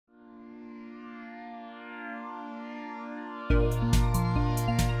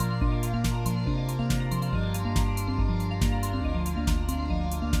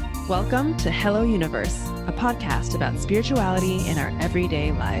Welcome to Hello Universe, a podcast about spirituality in our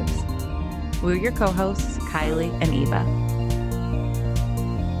everyday lives. We're your co-hosts, Kylie and Eva.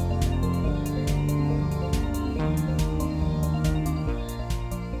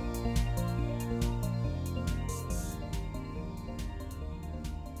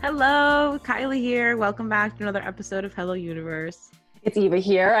 Hello, Kylie here. Welcome back to another episode of Hello Universe. It's Eva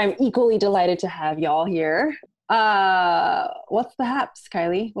here. I'm equally delighted to have y'all here. What's the haps,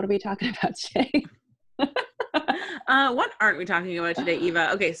 Kylie? What are we talking about today? What aren't we talking about today,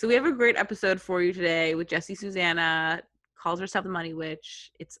 Eva? Okay, so we have a great episode for you today with Jessie Susanna, calls herself the Money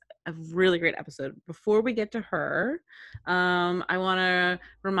Witch. It's a really great episode. Before we get to her, I want to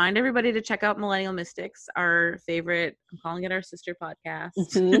remind everybody to check out Millennial Mystics, our favorite, I'm calling it our sister podcast,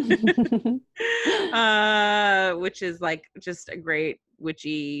 which is like just a great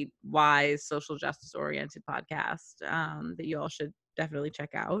witchy, wise, social justice oriented podcast that you all should definitely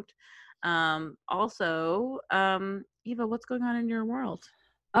check out. Also, Eva, what's going on in your world?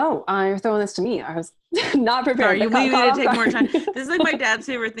 Oh, you're throwing this to me. I was not prepared. Sorry, you need to take more time. This is like my dad's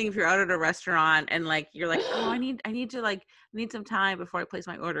favorite thing. If you're out at a restaurant and like you're like, oh, I need some time before I place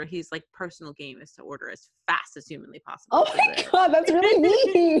my order. He's like, personal game is to order as fast as humanly possible. Oh my God, that's really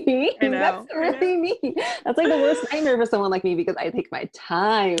mean. I know, that's really mean. That's like the worst nightmare for someone like me because I take my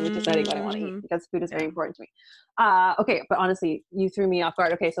time deciding what I want to eat because food is very important to me. Okay, but honestly, you threw me off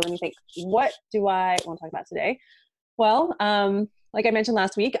guard. Okay, so let me think. What do I want to talk about today? Well, like I mentioned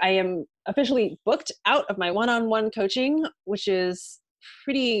last week, I am officially booked out of my one-on-one coaching, which is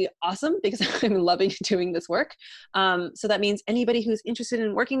pretty awesome because I'm loving doing this work. So that means anybody who's interested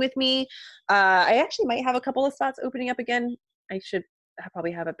in working with me, I actually might have a couple of spots opening up again. I should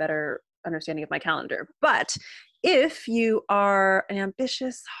probably have a better understanding of my calendar. But if you are an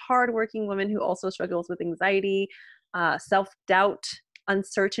ambitious, hardworking woman who also struggles with anxiety, self-doubt,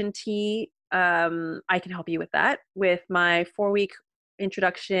 uncertainty, I can help you with that with my 4-week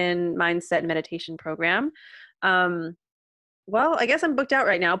introduction mindset meditation program. Well, I guess I'm booked out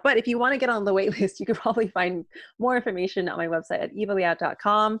right now, but if you want to get on the wait list, you could probably find more information on my website at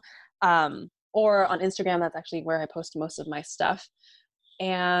evaliat.com, or on Instagram. That's actually where I post most of my stuff.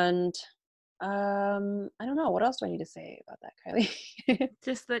 And I don't know. What else do I need to say about that, Kylie?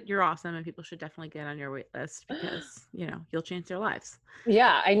 Just that you're awesome and people should definitely get on your wait list because, you'll change their lives.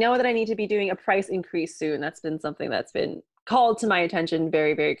 Yeah, I know that I need to be doing a price increase soon. That's been something that's been called to my attention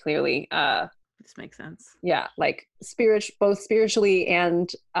very, very clearly. This makes sense. Yeah, like both spiritually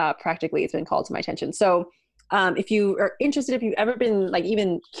and practically, it's been called to my attention. So if you are interested, if you've ever been like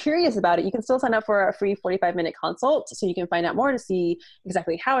even curious about it, you can still sign up for a free 45-minute consult so you can find out more to see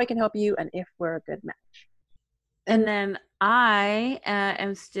exactly how I can help you and if we're a good match. And then I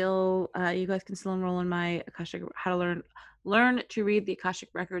am still, you guys can still enroll in my Akashic, how to learn to read the Akashic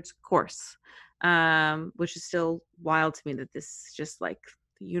Records course, which is still wild to me that this is just like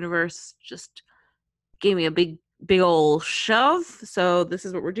the universe just gave me a big old shove. So this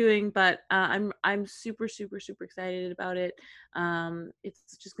is what we're doing, but I'm super, super, super excited about it.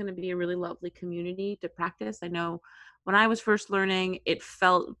 It's just going to be a really lovely community to practice. I know when I was first learning, it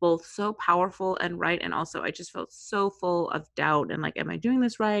felt both so powerful and right. And also I just felt so full of doubt and like, am I doing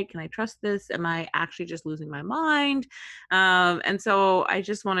this right? Can I trust this? Am I actually just losing my mind? And so I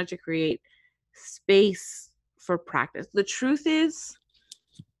just wanted to create space for practice. The truth is,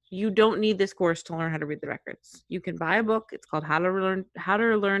 you don't need this course to learn how to read the records. You can buy a book. It's called How to Read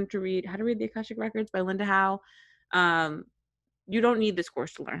the Akashic Records by Linda Howe. You don't need this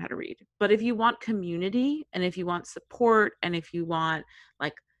course to learn how to read. But if you want community and if you want support and if you want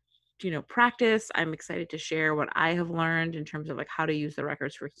practice, I'm excited to share what I have learned in terms of like how to use the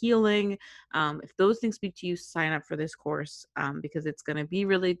records for healing. If those things speak to you, sign up for this course because it's going to be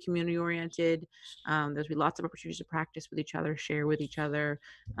really community oriented. There's be lots of opportunities to practice with each other, share with each other.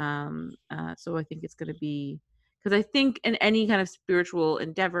 So I think it's going to be, because I think in any kind of spiritual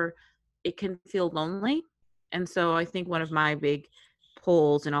endeavor, it can feel lonely. And so I think one of my big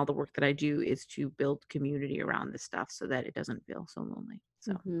pulls in all the work that I do is to build community around this stuff so that it doesn't feel so lonely.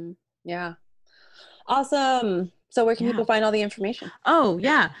 So. Mm-hmm. Yeah. Awesome. So where can people find all the information? Oh,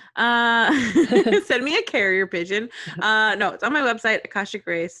 yeah. Send me a carrier pigeon. No, it's on my website,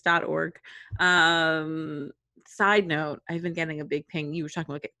 akashicgrace.org. Side note, I've been getting a big ping. You were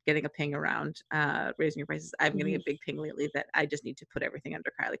talking about getting a ping around raising your prices. I'm getting a big ping lately that I just need to put everything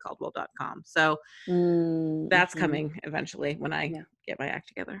under KylieCaldwell.com. So that's coming eventually when I get my act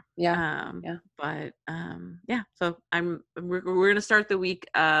together. Yeah. But so we're going to start the week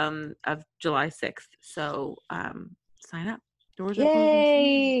of July 6th. So sign up. Doors are closing soon.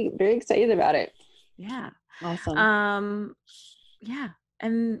 Yay! Very excited about it. Yeah. Awesome. Yeah.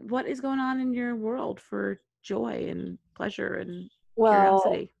 And what is going on in your world for joy and pleasure and Well,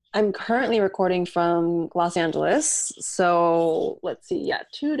 curiosity? I'm currently recording from Los Angeles. So let's see. Yeah,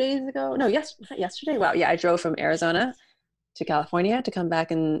 2 days ago. No, yesterday. Wow. Yeah, I drove from Arizona to California to come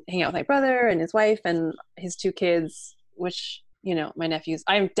back and hang out with my brother and his wife and his two kids, which, my nephews,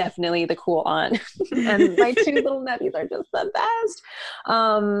 I'm definitely the cool aunt. And my two little nephews are just the best.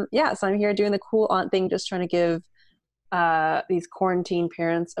 Yeah, so I'm here doing the cool aunt thing, just trying to give these quarantine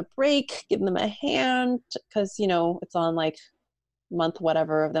parents a break, give them a hand, because, it's on like month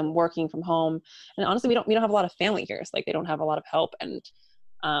whatever of them working from home. And honestly, we don't have a lot of family here. So like they don't have a lot of help. And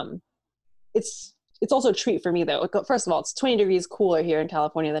um it's also a treat for me though. First of all, it's 20 degrees cooler here in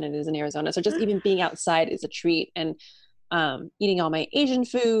California than it is in Arizona. So just even being outside is a treat. And eating all my Asian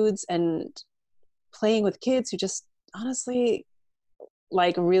foods and playing with kids who just honestly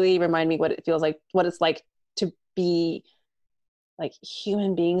like really remind me what it's like to be like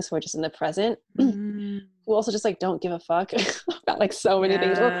human beings who are just in the present, who also just like don't give a fuck about like so many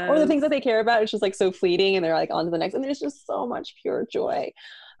things, or the things that they care about. It's just like so fleeting, and they're like on to the next, and there's just so much pure joy.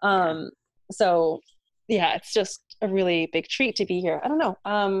 So yeah, it's just a really big treat to be here. I don't know.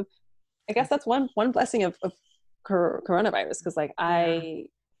 I guess that's one blessing of coronavirus, because like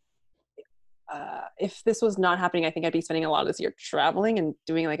if this was not happening, I think I'd be spending a lot of this year traveling and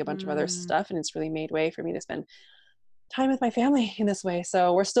doing like a bunch of other stuff, and it's really made way for me to spend time with my family in this way.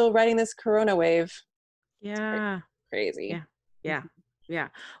 So we're still riding this corona wave. Yeah. Crazy. Yeah.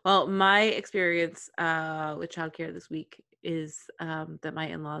 Well, my experience with childcare this week is that my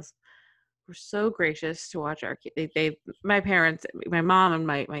in-laws were so gracious to watch our kid. My parents, my mom and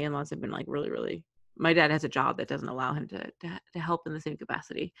my in-laws have been like really. My dad has a job that doesn't allow him to help in the same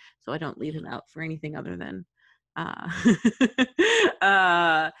capacity, so I don't leave him out for anything other than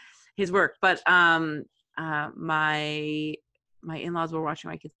his work. But my in-laws were watching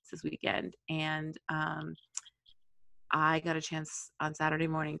my kids this weekend, and I got a chance on Saturday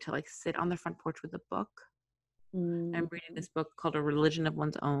morning to like sit on the front porch with a book. I'm reading this book called A Religion of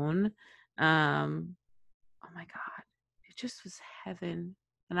One's Own. Oh my God, it just was heaven.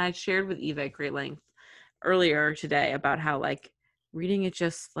 And I shared with Eva at great length earlier today about how like reading it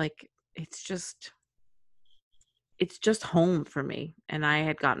just like it's just home for me, and I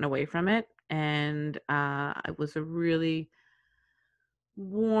had gotten away from it, and it was a really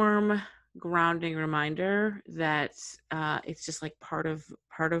warm, grounding reminder that it's just like part of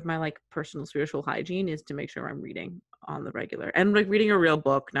my like personal spiritual hygiene is to make sure I'm reading on the regular, and like reading a real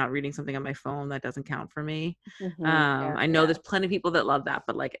book, not reading something on my phone. That doesn't count for me. I know there's plenty of people that love that,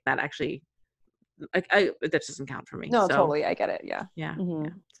 but like that actually that doesn't count for me. No, so totally, I get it.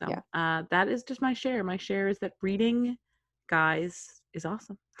 So that is just my share. My share is that reading, guys, is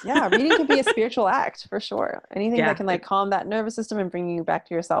awesome. Reading can be a spiritual act for sure. Anything that can like calm that nervous system and bring you back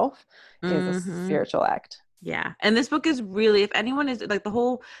to yourself is a spiritual act. Yeah. And this book is really, if anyone is like, the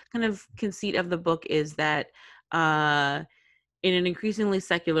whole kind of conceit of the book is that in an increasingly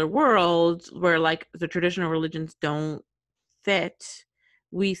secular world where like the traditional religions don't fit,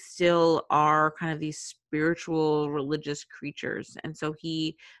 we still are kind of these spiritual religious creatures. And so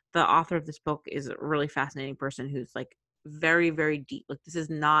the author of this book is a really fascinating person who's like very, very deep. Like this is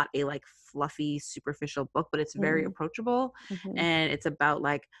not a like fluffy, superficial book, but it's very approachable. And it's about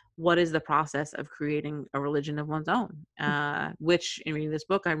like, what is the process of creating a religion of one's own? Which in reading this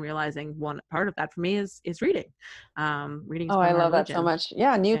book, I'm realizing one part of that for me is reading. Reading is I love that so much.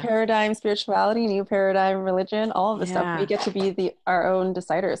 New paradigm spirituality, new paradigm religion, all of this stuff. We get to be our own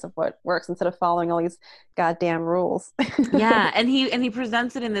deciders of what works instead of following all these goddamn rules. And he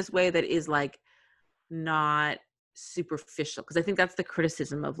presents it in this way that is like not superficial, because I think that's the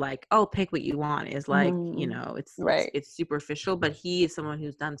criticism of like, oh, pick what you want, is like, it's superficial, but he is someone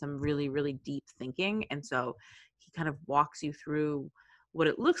who's done some really, really deep thinking, and so he kind of walks you through what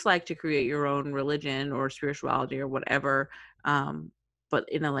it looks like to create your own religion or spirituality or whatever, but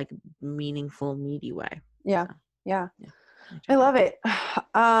in a like meaningful, meaty way. I love it.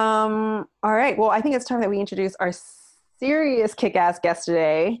 All right, well, I think it's time that we introduce our serious kick-ass guest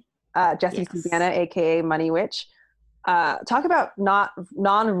today, Jessie Susanna, aka Money Witch. Talk about not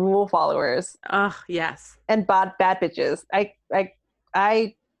non-rule followers. Yes. And bad bitches.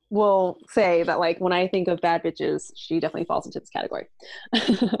 I will say that like when I think of bad bitches, she definitely falls into this category.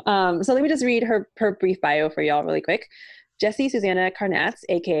 So let me just read her brief bio for y'all really quick. Jessie Susanna Karnatz,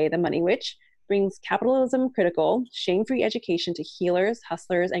 aka the Money Witch, brings capitalism critical, shame-free education to healers,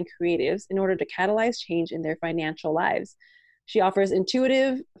 hustlers, and creatives in order to catalyze change in their financial lives. She offers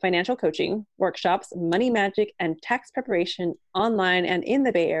intuitive financial coaching, workshops, money magic, and tax preparation online and in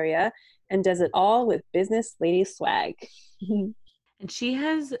the Bay Area, and does it all with business lady swag. And she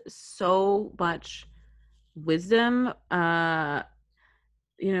has so much wisdom.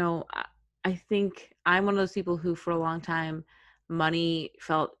 You know, I think I'm one of those people who, for a long time, money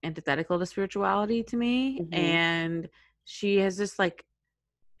felt antithetical to spirituality to me. Mm-hmm. And she has this like,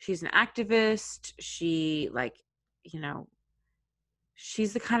 she's an activist. She like, you know,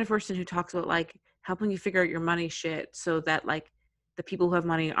 she's the kind of person who talks about like helping you figure out your money shit so that like the people who have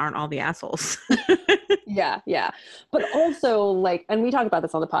money aren't all the assholes. Yeah. But also like, and we talked about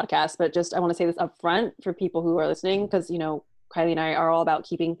this on the podcast, but just, I want to say this up front for people who are listening, because, you know, Kylie and I are all about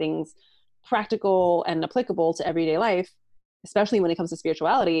keeping things practical and applicable to everyday life, especially when it comes to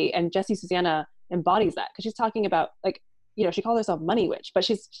spirituality. And Jessie Susanna embodies that, because she's talking about like, you know, she calls herself money witch, but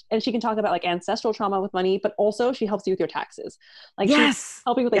she can talk about like ancestral trauma with money, but also she helps you with your taxes. Like she's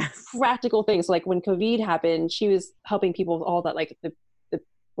helping with like practical things. So, like when COVID happened, she was helping people with all that, like the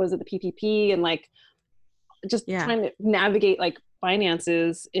was it the PPP and like just trying to navigate like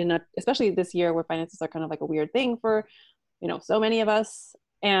finances especially this year where finances are kind of like a weird thing for, you know, so many of us.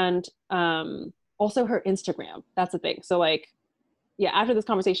 And also her Instagram, that's the thing. So like, yeah, after this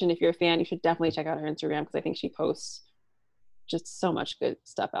conversation, if you're a fan, you should definitely check out her Instagram, because I think she posts just so much good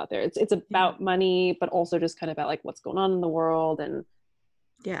stuff out there. It's about money, but also just kind of about like what's going on in the world. And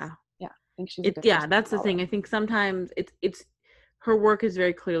I think she's a good person that's the thing. I think sometimes it's her work is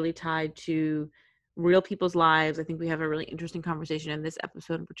very clearly tied to real people's lives. I think we have a really interesting conversation in this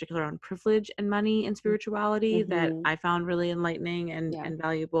episode in particular on privilege and money and spirituality that I found really enlightening and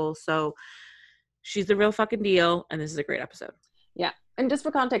valuable. So she's the real fucking deal, and this is a great episode. Yeah. And just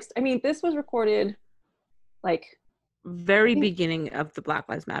for context, I mean, this was recorded like very beginning of the Black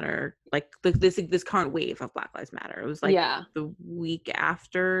Lives Matter, like this current wave of Black Lives Matter. It was like the week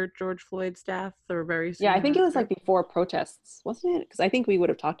after George Floyd's death, or very soon. Yeah, I think it was like before protests, wasn't it? Because I think we would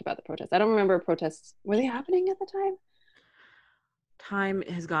have talked about the protests. I don't remember protests. Were they happening at the time? Time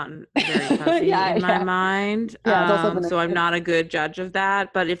has gotten very fuzzy in my mind. So I'm not a good judge of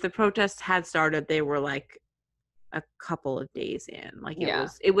that. But if the protests had started, they were like a couple of days in. Like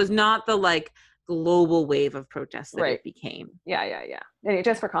it was not the like global wave of protests that it became. Yeah. And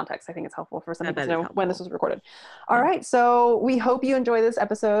just for context, I think it's helpful for some people to know when this was recorded. All right. So we hope you enjoy this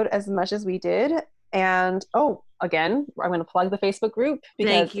episode as much as we did. And again, I'm going to plug the Facebook group.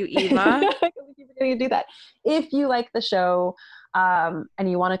 Thank you, Eva. We keep forgetting to do that. If you like the show and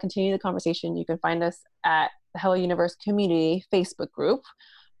you want to continue the conversation, you can find us at the Hello Universe Community Facebook group,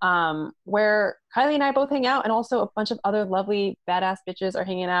 where Kylie and I both hang out, and also a bunch of other lovely badass bitches are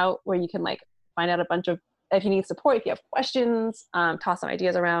hanging out, where you can like find out a bunch of, if you need support, if you have questions, toss some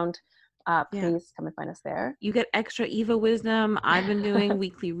ideas around, please come and find us there. You get extra Eva wisdom. I've been doing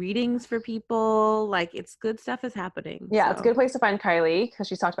weekly readings for people. Like, it's good stuff is happening. Yeah, it's a good place to find Kylie, because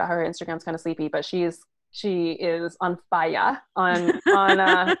she's talked about how her Instagram's kind of sleepy, but she is on fire on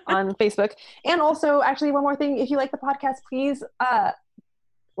Facebook. And also, actually, one more thing, if you like the podcast, please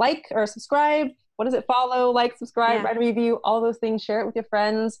like or subscribe. What is it? Follow, like, subscribe, write a review, all those things. Share it with your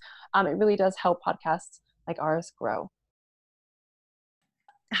friends. It really does help podcasts like ours grow.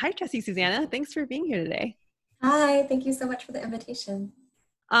 Hi, Jessie Susanna. Thanks for being here today. Hi, thank you so much for the invitation.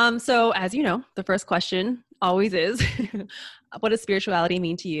 So as you know, the first question always is, what does spirituality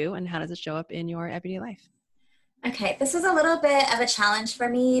mean to you, and how does it show up in your everyday life? Okay, this was a little bit of a challenge for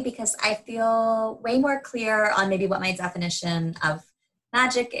me, because I feel way more clear on maybe what my definition of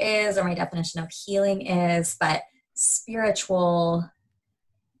magic is, or my definition of healing is, but spiritual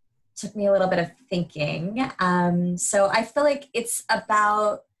took me a little bit of thinking. So I feel like it's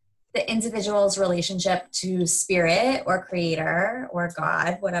about the individual's relationship to spirit or creator or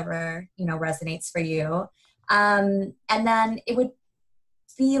God, whatever, resonates for you. And then it would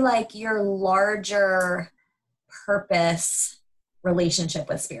be like your larger purpose relationship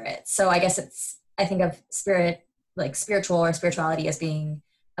with spirit. So I guess I think of spirit, like spiritual or spirituality, as being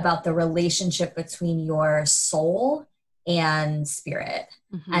about the relationship between your soul and spirit.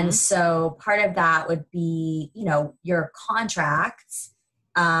 Mm-hmm. And so part of that would be, your contracts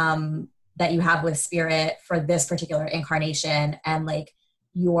that you have with spirit for this particular incarnation, and like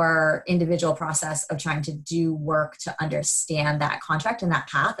your individual process of trying to do work to understand that contract and that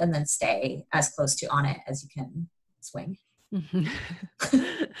path, and then stay as close to on it as you can swing. Mm-hmm.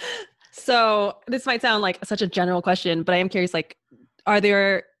 So this might sound like such a general question, but I am curious, like, are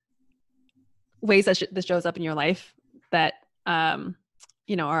there ways that this shows up in your life that,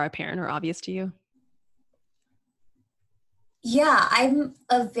 are apparent or obvious to you? Yeah, I'm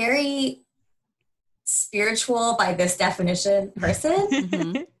a very spiritual by this definition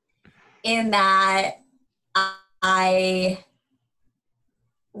person in that I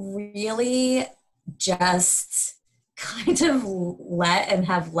really just kind of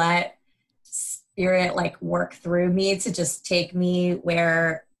let spirit like work through me to just take me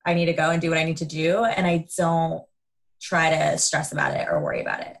where I need to go and do what I need to do. And I don't try to stress about it or worry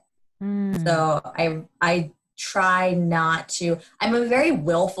about it. So I try not to. I'm a very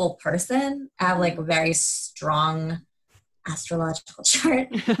willful person. I have like a very strong astrological chart,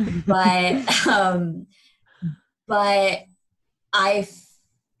 but I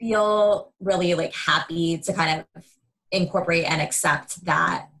feel really like happy to kind of incorporate and accept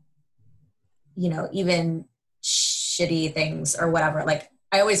that, you know, even shitty things or whatever, like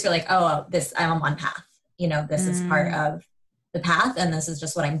I always feel like, oh, this, I'm on one path, you know, this is part of the path and this is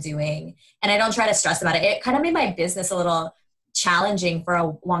just what I'm doing. And I don't try to stress about it. It kind of made my business a little challenging for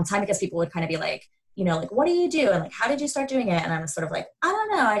a long time because people would kind of be like, you know, like, what do you do? And like, how did you start doing it? And I'm sort of like, I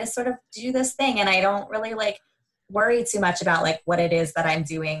don't know. I just sort of do this thing. And I don't really like worry too much about like what it is that I'm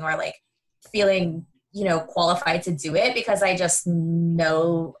doing or like feeling, you know, qualified to do it because I just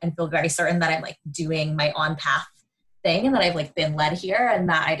know and feel very certain that I'm like doing my on path thing and that I've like been led here and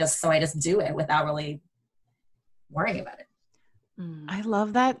that I just do it without really worrying about it. I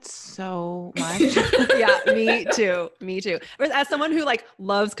love that so much. Yeah, me too. As someone who like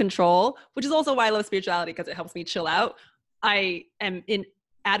loves control, which is also why I love spirituality because it helps me chill out, I am in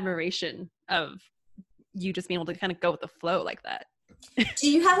admiration of you just being able to kind of go with the flow like that. Do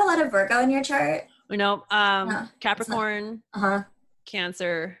you have a lot of Virgo in your chart? You know, Capricorn,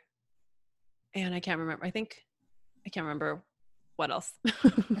 Cancer, and I can't remember what else.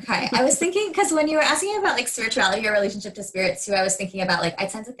 Okay. I was thinking, because when you were asking about like spirituality or relationship to spirit too, I was thinking about like, I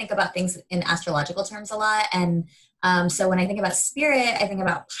tend to think about things in astrological terms a lot. And so when I think about spirit, I think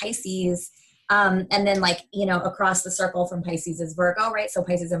about Pisces. And then like, you know, across the circle from Pisces is Virgo, right? So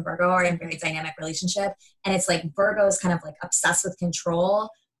Pisces and Virgo are in very dynamic relationship. And it's like Virgo is kind of like obsessed with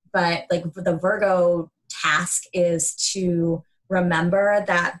control, but like the Virgo task is to remember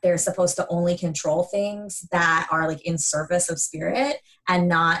that they're supposed to only control things that are like in service of spirit and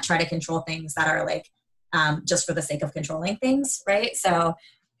not try to control things that are like just for the sake of controlling things, right? So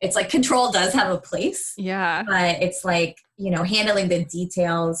it's like control does have a place. Yeah. But it's like, you know, handling the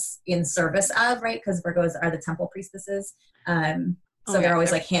details in service of, right? Because Virgos are the temple priestesses. So they're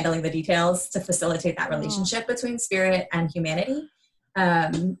always like handling the details to facilitate that relationship between spirit and humanity. So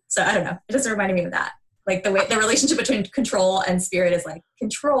I don't know. It just reminded me of that. Like the way the relationship between control and spirit is like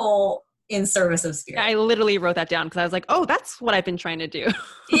control in service of spirit. I literally wrote that down because I was like, oh, that's what I've been trying to do.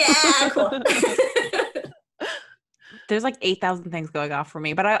 Yeah, cool. There's like 8,000 things going off for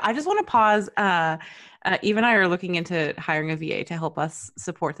me, but I just want to pause. Eve and I are looking into hiring a VA to help us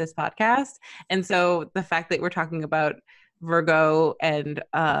support this podcast. And so the fact that we're talking about Virgo and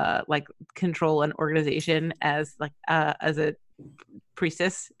like control and organization as like as a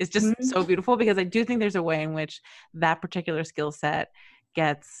priestess is just so beautiful, because I do think there's a way in which that particular skill set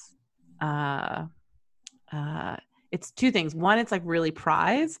gets it's two things. One, it's like really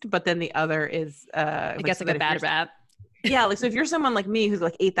prized, but then the other is I guess like a bad rap. Yeah, like so if you're someone like me who's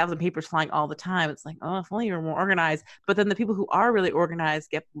like 8,000 papers flying all the time, it's like, oh, if only you were more organized. But then the people who are really organized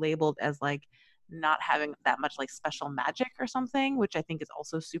get labeled as like not having that much like special magic or something, which I think is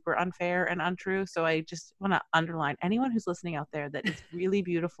also super unfair and untrue. So I just want to underline anyone who's listening out there that is really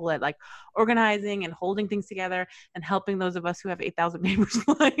beautiful at like organizing and holding things together and helping those of us who have 8,000 papers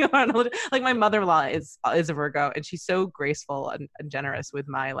flying around. Like my mother-in-law is a Virgo, and she's so graceful and generous with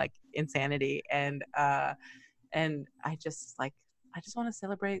my like insanity. And I just want to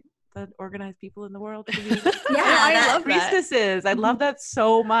celebrate the organized people in the world. I love priestesses. I love that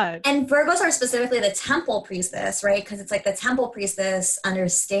so much. And Virgos are specifically the temple priestess, right? Because it's like the temple priestess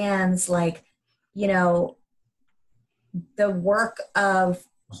understands like, you know, the work of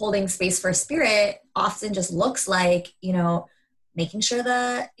holding space for spirit often just looks like, you know, making sure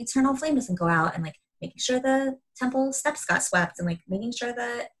the eternal flame doesn't go out, and like making sure the temple steps got swept, and like making sure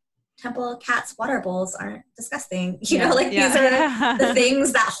that temple cats' water bowls aren't disgusting. You know, like these are the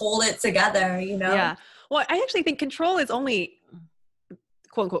things that hold it together, you know? Yeah. Well, I actually think control is only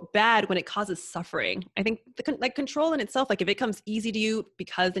quote unquote bad when it causes suffering. I think like control in itself, like if it comes easy to you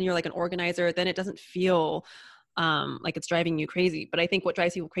because then you're like an organizer, then it doesn't feel like it's driving you crazy. But I think what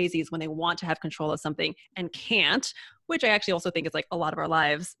drives people crazy is when they want to have control of something and can't, which I actually also think is like a lot of our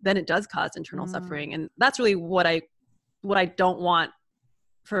lives, then it does cause internal suffering. And that's really what I don't want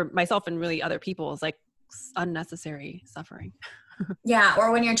for myself and really other people, is like unnecessary suffering. Yeah.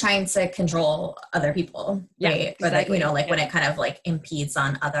 Or when you're trying to control other people, right? Yeah, exactly. Or that, you know, like when it kind of like impedes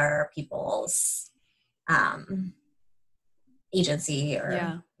on other people's agency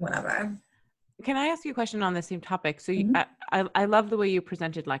or whatever. Can I ask you a question on the same topic? So I love the way you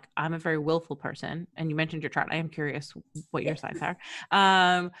presented, like, I'm a very willful person, and you mentioned your chart. I am curious what your signs are.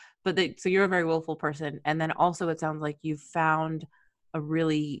 So you're a very willful person. And then also it sounds like you've found a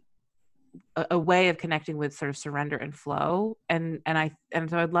really, a way of connecting with sort of surrender and flow. And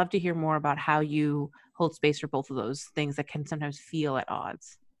so I'd love to hear more about how you hold space for both of those things that can sometimes feel at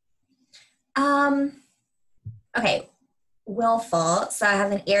odds. Okay. Willful. So I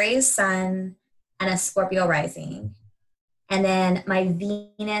have an Aries sun and a Scorpio rising. And then my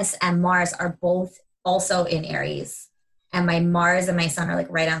Venus and Mars are both also in Aries. And my Mars and my sun are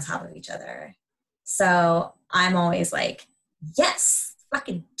like right on top of each other. So I'm always like, yes,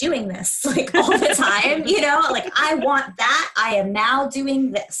 fucking doing this like all the time, you know, like I want that. I am now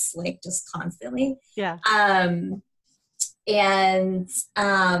doing this, like just constantly. Yeah. And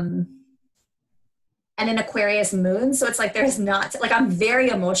an Aquarius moon. So it's like, there's not like, I'm very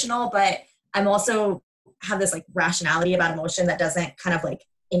emotional, but I'm also have this like rationality about emotion that doesn't kind of like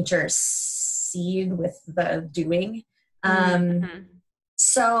intercede with the doing.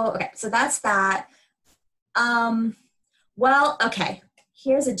 So that's that. Well, okay.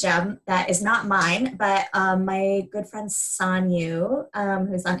 Here's a gem that is not mine, but my good friend Sanyu,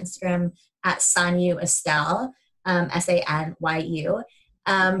 who's on Instagram at Sanyu Estelle, Sanyu,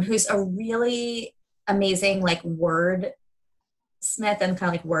 who's a really amazing like word smith and kind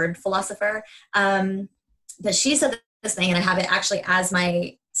of like word philosopher. But she said this thing, and I have it actually as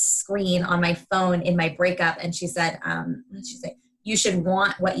my screen on my phone in my breakup. And she said, what did she say? You should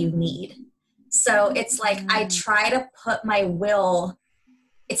want what you need. So it's like, I try to put my will,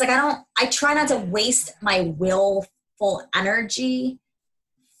 it's like, I try not to waste my willful energy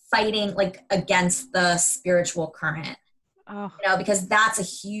fighting like against the spiritual current, you know, because that's a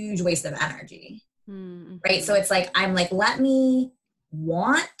huge waste of energy. Right. So it's like, I'm like, let me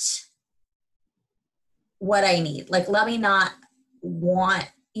want what I need. Like, let me not want,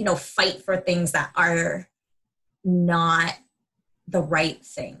 you know, fight for things that are not the right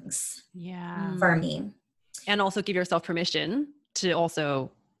things for me. And also give yourself permission to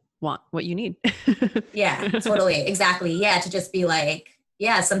also want what you need. Yeah, totally. Exactly. Yeah. To just be like,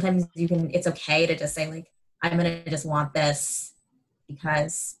 yeah, sometimes it's okay to just say like, I'm going to just want this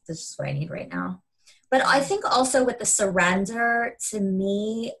because this is what I need right now. But I think also with the surrender, to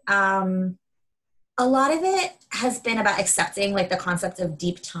me, a lot of it has been about accepting like the concept of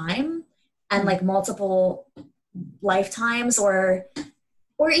deep time and like multiple lifetimes, or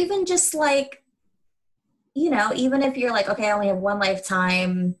even just like, you know, even if you're like, okay, I only have one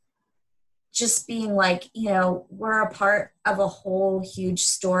lifetime, just being like, you know, we're a part of a whole huge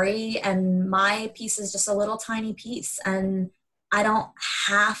story, and my piece is just a little tiny piece, and I don't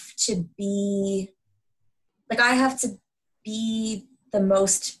have to be like, I have to be the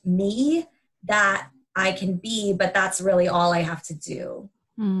most me that I can be, but that's really all I have to do.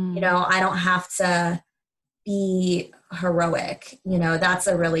 You know, I don't have to be heroic. You know, that's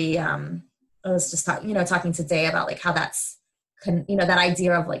a really, I was just talking today about like how that's, you know, that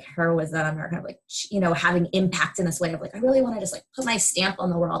idea of like heroism or kind of like, you know, having impact in this way of like, I really want to just like put my stamp on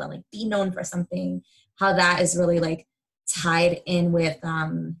the world and like be known for something, how that is really like tied in with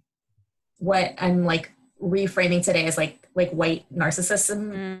what I'm like reframing today as like white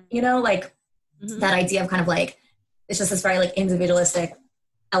narcissism, you know, like that idea of kind of like, it's just this very like individualistic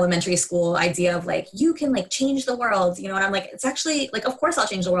elementary school idea of like, you can like change the world, you know, and I'm like, it's actually like, of course I'll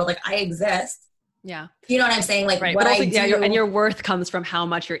change the world. Like I exist. Yeah. You know what I'm saying? Like right. what also, I do. Yeah, and your worth comes from how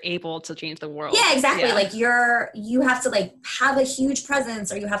much you're able to change the world. Yeah, exactly. Yeah. Like you have to like have a huge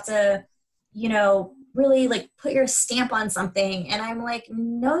presence, or you have to, you know, really like put your stamp on something. And I'm like,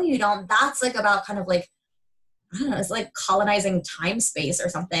 no, you don't. That's like about kind of like, I don't know, it's like colonizing time space or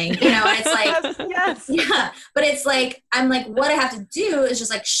something, you know, and it's like, yes. Yeah, but it's like, I'm like, what I have to do is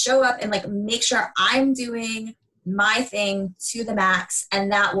just like show up and like make sure I'm doing my thing to the max. And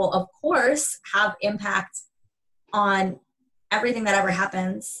that will of course have impact on everything that ever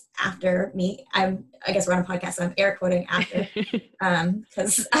happens after me. I guess we're on a podcast, so I'm air quoting after,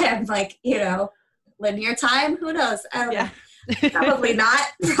 cause I'm like, you know, linear time, who knows? I don't know. Probably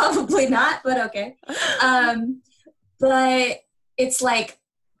not, but okay. But it's like,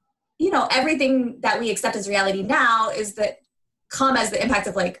 you know, everything that we accept as reality now is that come as the impact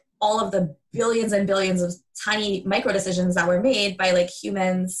of like all of the billions and billions of tiny micro decisions that were made by like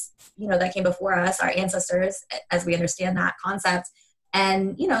humans, you know, that came before us, our ancestors, as we understand that concept.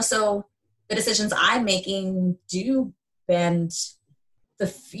 And, you know, so the decisions I'm making do bend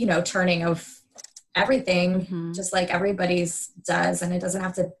the, you know, turning of everything, just like everybody's does. And it doesn't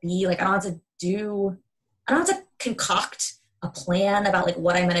have to be like, I don't have to do I don't have to concoct a plan about like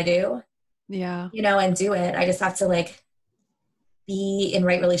what I'm going to do, Yeah. you know, and do it. I just have to like be in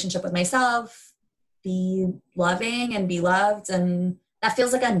right relationship with myself, be loving and be loved. And that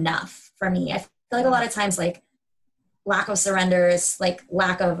feels like enough for me. I feel like a lot of times like lack of surrender is like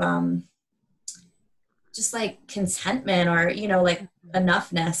lack of, just like contentment or, you know, like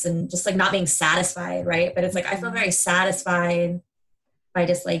enoughness and just like not being satisfied. Right. But it's like, I feel very satisfied by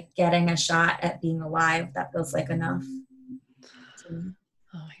just like getting a shot at being alive. That feels like enough. Oh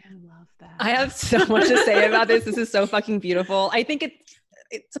my God, I love that. I have so much to say about this. This is so fucking beautiful. I think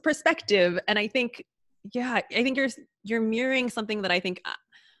it's a perspective. And I think, yeah, I think you're mirroring something that I think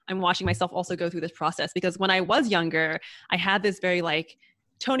I'm watching myself also go through this process, because when I was younger, I had this very like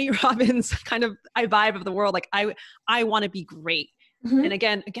Tony Robbins kind of vibe of the world. Like I want to be great. Mm-hmm. And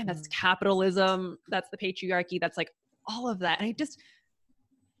again, that's capitalism. That's the patriarchy. That's like all of that.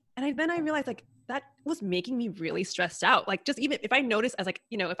 And then I realized like that was making me really stressed out. Like just even if I notice as like,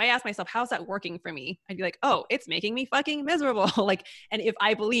 you know, if I ask myself, how's that working for me? I'd be like, oh, it's making me fucking miserable. Like, and if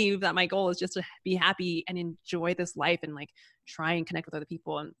I believe that my goal is just to be happy and enjoy this life and like try and connect with other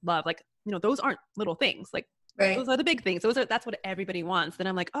people and love, like, you know, those aren't little things. Like Right. those are the big things. That's what everybody wants. Then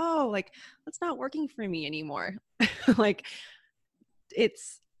I'm like, oh, like that's not working for me anymore. Like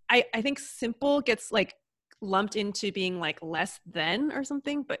I think simple gets like lumped into being like less than or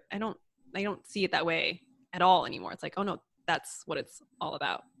something, but I don't see it that way at all anymore. It's like, oh no, that's what it's all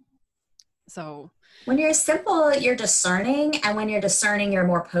about. So when you're simple, you're discerning, and when you're discerning, you're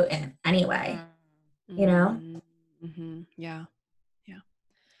more potent anyway. You know? Mm-hmm. Yeah.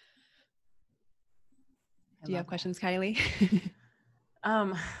 Do you have questions, Kylie?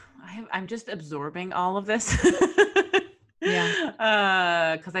 I'm just absorbing all of this.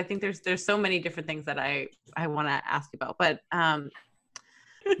 Yeah. Because I think there's so many different things that I want to ask you about, but I'm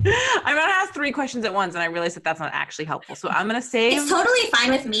gonna ask 3 questions at once, and I realize that that's not actually helpful. So I'm gonna say it's totally fine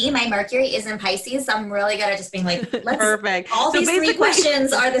with me. My Mercury is in Pisces, so I'm really good at just being like, let's perfect. All so these 3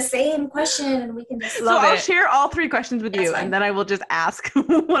 questions are the same question, and we can just. I'll share all 3 questions with you, fine. and then I will just ask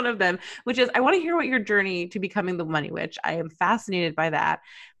one of them, which is, I want to hear what your journey to becoming the money witch. I am fascinated by that.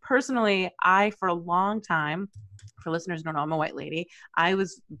 Personally, for a long time, for listeners who don't know, I'm a white lady. I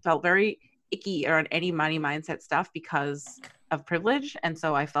felt very icky around any money mindset stuff because of privilege. And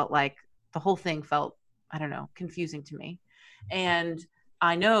so I felt like the whole thing felt, I don't know, confusing to me. And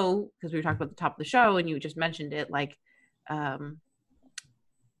I know, because we were talking about the top of the show and you just mentioned it, like, I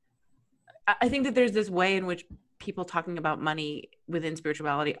think that there's this way in which people talking about money within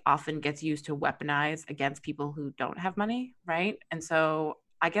spirituality often gets used to weaponize against people who don't have money, right? And so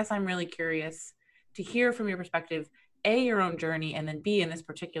I guess I'm really curious to hear from your perspective, A, your own journey, and then B, in this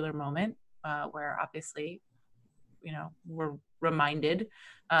particular moment, where obviously, you know, we're reminded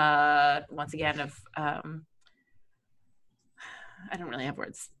once again of, I don't really have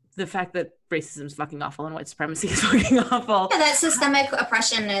words, the fact that racism is fucking awful and white supremacy is fucking awful. Yeah, that systemic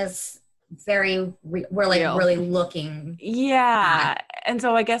oppression is we're like Real. really looking. Yeah. And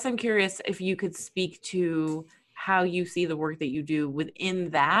so I guess I'm curious if you could speak to how you see the work that you do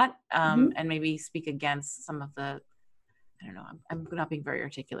within that, and maybe speak against some of the, I don't know, I'm not being very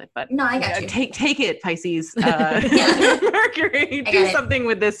articulate, but No, I got you. Take it, Pisces. Mercury, do something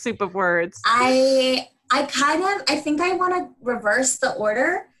with this soup of words. I think I want to reverse the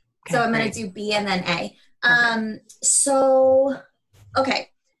order. Okay, so I'm going to do B and then A. So, okay.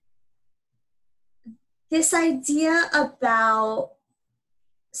 This idea about,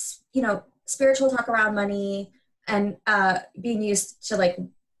 you know, spiritual talk around money and being used to like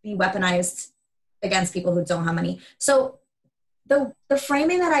be weaponized against people who don't have money. So the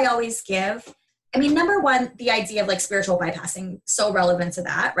framing that I always give, I mean, number one, the idea of like spiritual bypassing, so relevant to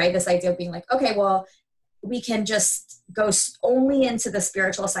that, right? This idea of being like, okay, well, we can just go only into the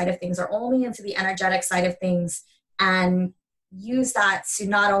spiritual side of things or only into the energetic side of things and use that to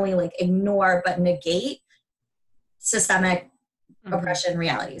not only like ignore, but negate systemic oppression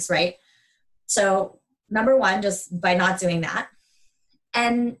realities, right? So number one, just by not doing that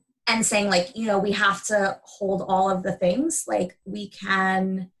and saying like, you know, we have to hold all of the things, like we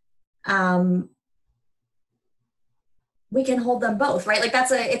can hold them both, right? Like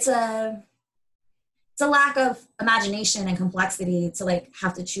it's a lack of imagination and complexity to like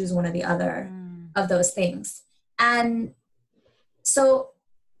have to choose one or the other of those things. And so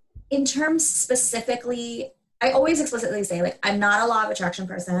in terms specifically, I always explicitly say like, I'm not a law of attraction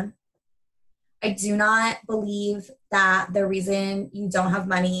person. I do not believe that the reason you don't have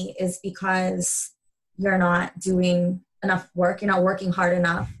money is because you're not doing enough work. You're not working hard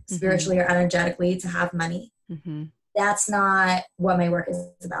enough spiritually or energetically to have money. That's not what my work is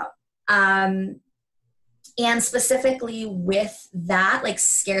about. And specifically with that, like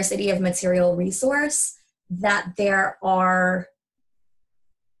scarcity of material resource, that there are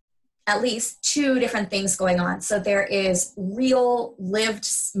at least two different things going on. So there is real lived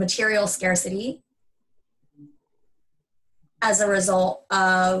material scarcity as a result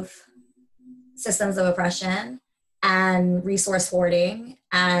of systems of oppression and resource hoarding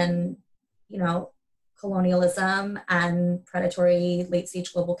and, you know, colonialism and predatory late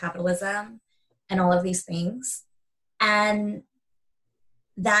stage global capitalism and all of these things. And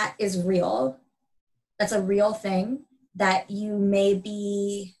that is real. That's a real thing that you may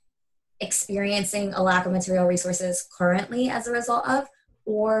be experiencing a lack of material resources currently as a result of,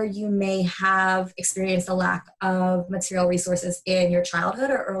 or you may have experienced a lack of material resources in your childhood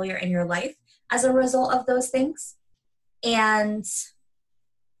or earlier in your life as a result of those things. And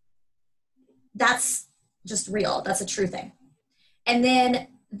that's just real. That's a true thing. And then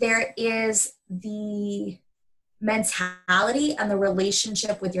there is the mentality and the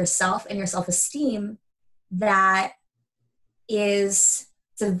relationship with yourself and your self-esteem that is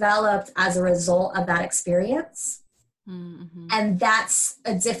developed as a result of that experience. Mm-hmm. And that's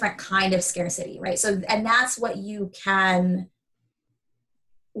a different kind of scarcity, right? So, and that's what you can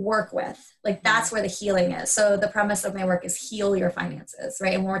work with. Like, that's where the healing is. So the premise of my work is heal your finances,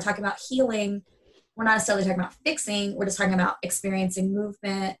 right? And when we're talking about healing, we're not necessarily talking about fixing. We're just talking about experiencing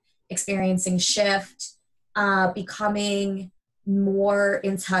movement, experiencing shift, becoming more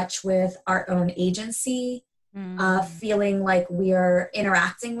in touch with our own agency, feeling like we're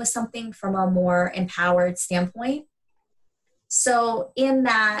interacting with something from a more empowered standpoint. So in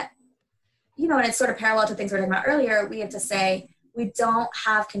that, you know, and it's sort of parallel to things we were talking about earlier, we have to say, we don't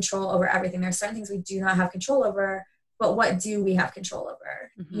have control over everything. There's certain things we do not have control over, but what do we have control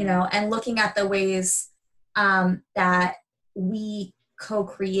over? Mm-hmm. You know, and looking at the ways that we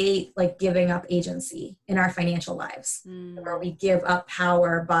co-create, like giving up agency in our financial lives, where we give up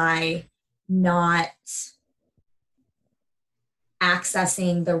power by not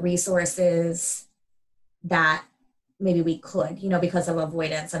accessing the resources that maybe we could, you know, because of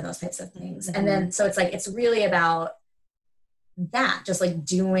avoidance and those types of things. Mm-hmm. And then, so it's like, it's really about that, just like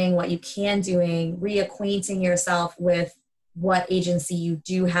doing what you can, reacquainting yourself with what agency you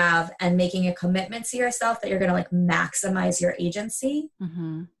do have and making a commitment to yourself that you're going to like maximize your agency,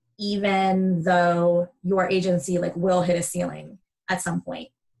 even though your agency like will hit a ceiling at some point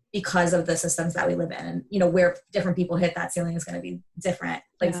because of the systems that we live in. And, you know, where different people hit that ceiling is going to be different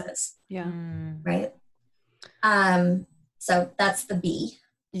places. Yeah. Right. So that's the B.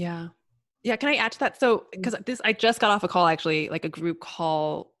 Yeah. Yeah. Can I add to that? So, because I just got off a call, actually, like a group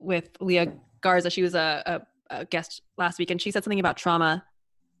call with Leah Garza. She was a guest last week, and she said something about trauma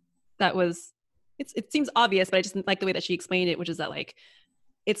that was, it seems obvious, but I just didn't like the way that she explained it, which is that like,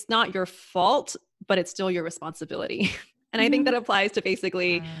 it's not your fault, but it's still your responsibility. And I think that applies to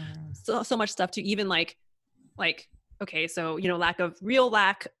basically so much stuff, to even like, okay, so, you know, lack of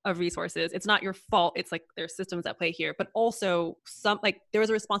resources. It's not your fault. It's like there's systems at play here, but also there is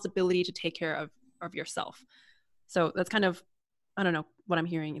a responsibility to take care of yourself. So that's kind of, I don't know what I'm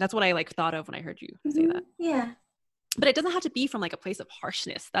hearing. That's what I like thought of when I heard you say that. Yeah. But it doesn't have to be from like a place of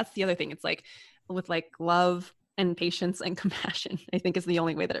harshness. That's the other thing. It's like with like love and patience and compassion, I think is the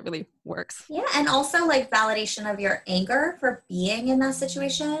only way that it really works. Yeah. And also like validation of your anger for being in that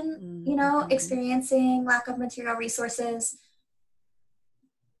situation, you know, experiencing lack of material resources,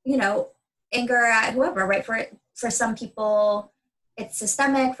 you know, anger at whoever, right? For some people, it's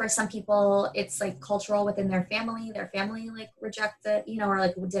systemic. For some people, it's like cultural within their family like rejected, you know, or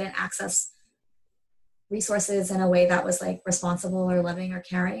like didn't access resources in a way that was like responsible or loving or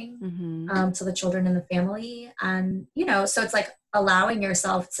caring to the children in the family. And, you know, so it's like allowing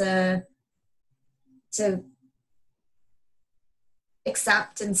yourself to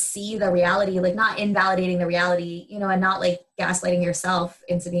accept and see the reality, like not invalidating the reality, you know, and not like gaslighting yourself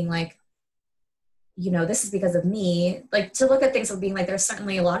into being like, you know, this is because of me. Like to look at things with being like, there's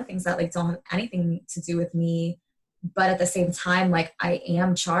certainly a lot of things that like don't have anything to do with me, but at the same time, like I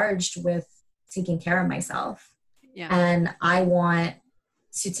am charged with taking care of myself. Yeah. And I want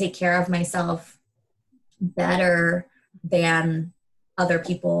to take care of myself better than other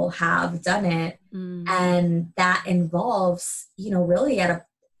people have done it. And that involves, you know, really at a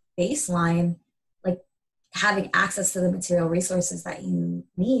baseline, like having access to the material resources that you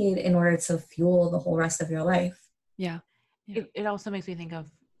need in order to fuel the whole rest of your life. Yeah. It also makes me think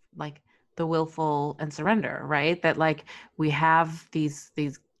of like the willful and surrender, right? That like we have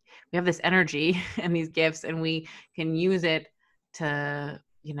we have this energy and these gifts, and we can use it to,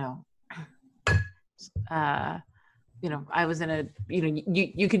 you know, I was in a, you know,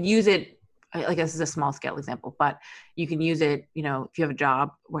 you could use it like this is a small scale example, but you can use it, you know, if you have a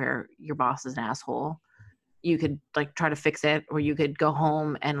job where your boss is an asshole, you could like try to fix it, or you could go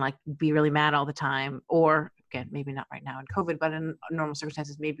home and like be really mad all the time. Or again, maybe not right now in COVID, but in normal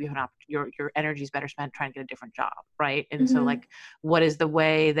circumstances, maybe you have your energy is better spent trying to get a different job. Right. And so like, what is the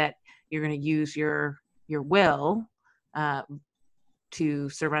way that you're going to use your will to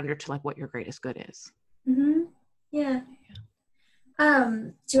surrender to like what your greatest good is? Yeah.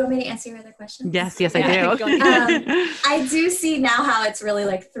 Do you want me to answer your other question? Yes, I do. I do see now how it's really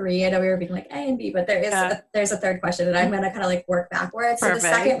like three. I know we were being like A and B, but there's a third question, and I'm going to kind of like work backwards. Perfect. So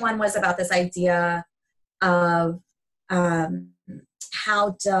the second one was about this idea of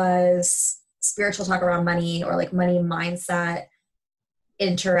how does spiritual talk around money or like money mindset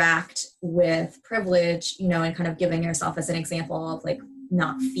interact with privilege, you know, and kind of giving yourself as an example of like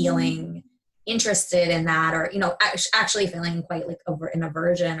not feeling interested in that, or, you know, actually feeling quite like an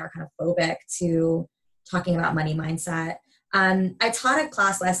aversion or kind of phobic to talking about money mindset. I taught a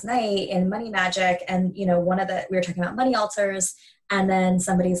class last night in Money Magic, and, you know, we were talking about money altars, and then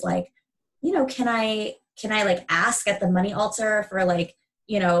somebody's like, you know, can I like ask at the money altar for like,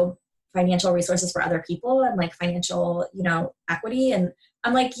 you know, financial resources for other people and like financial, you know, equity? And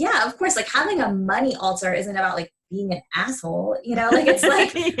I'm like, yeah, of course, like having a money altar isn't about like being an asshole, you know, like it's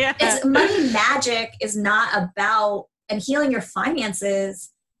like, it's money magic is not about, and healing your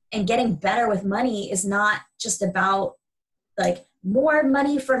finances and getting better with money is not just about like more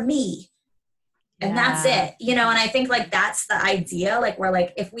money for me. And that's it, you know? And I think like, that's the idea. Like, we're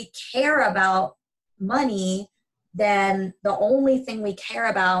like, if we care about money, then the only thing we care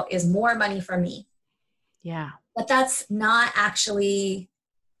about is more money for me. Yeah. But that's not actually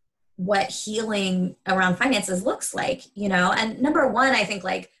what healing around finances looks like, you know? And number one, I think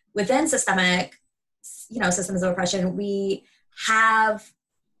like within systemic, you know, systems of oppression, we have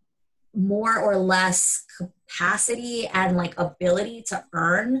more or less capacity and like ability to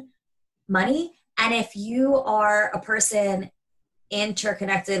earn money. And if you are a person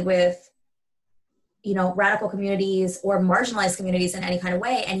interconnected with, you know, radical communities or marginalized communities in any kind of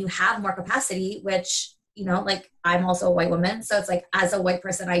way, and you have more capacity, which, you know, like I'm also a white woman. So it's like, as a white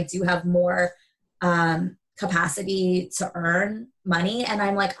person, I do have more capacity to earn money. And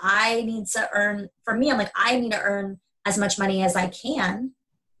I'm like, I need to earn as much money as I can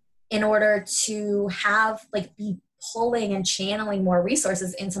in order to have like be pulling and channeling more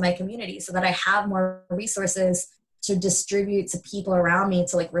resources into my community so that I have more resources to distribute to people around me,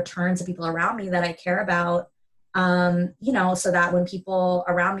 to like return to people around me that I care about. You know, so that when people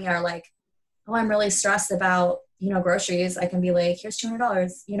around me are like, oh, I'm really stressed about, you know, groceries, I can be like, here's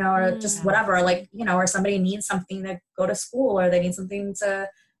 $200, you know, or just whatever, like, you know, or somebody needs something to go to school, or they need something to,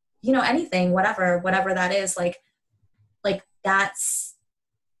 you know, anything, whatever that is, like that's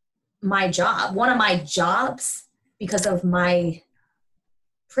my job. One of my jobs, because of my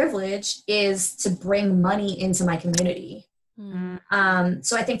privilege, is to bring money into my community.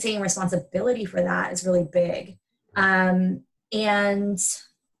 So I think taking responsibility for that is really big. And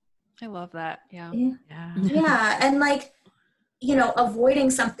I love that. Yeah. And like, you know,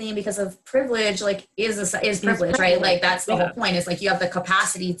 avoiding something because of privilege, like is privilege, right? Like that's the whole point, is like you have the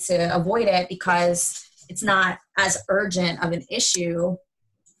capacity to avoid it because it's not as urgent of an issue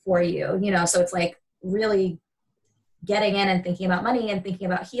for you, you know? So it's like really getting in and thinking about money and thinking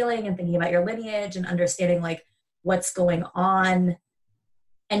about healing and thinking about your lineage and understanding like what's going on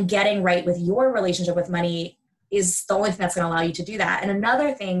and getting right with your relationship with money is the only thing that's going to allow you to do that. And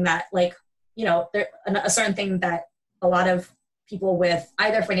another thing that, like, you know, a certain thing that a lot of people with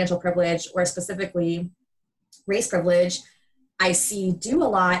either financial privilege or specifically race privilege I see do a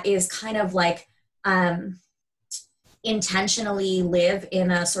lot is kind of like intentionally live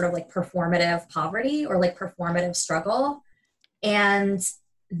in a sort of like performative poverty or like performative struggle. And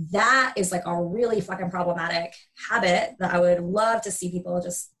that is like a really fucking problematic habit that I would love to see people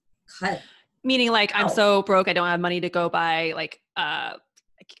just cut. Meaning like, I'm so broke, I don't have money to go buy like, I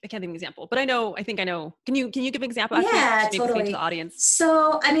can't think of an example, but I think I know. Can you give an example? Yeah, totally. To the audience.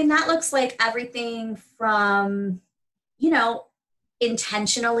 So, I mean, that looks like everything from, you know,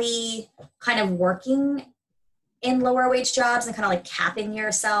 intentionally kind of working in lower wage jobs and kind of like capping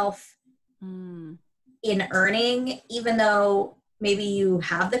yourself in earning, even though maybe you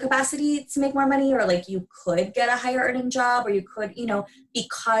have the capacity to make more money, or like you could get a higher earning job, or you could, you know,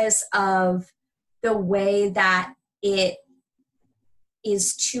 because of the way that it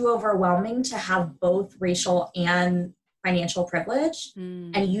is too overwhelming to have both racial and financial privilege.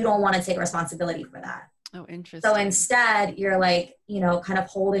 And you don't want to take responsibility for that. Oh, interesting. So instead you're like, you know, kind of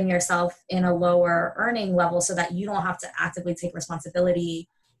holding yourself in a lower earning level so that you don't have to actively take responsibility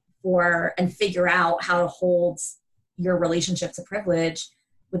for and figure out how to hold your relationship to privilege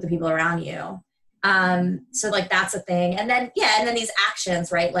with the people around you. So like that's a thing. And then these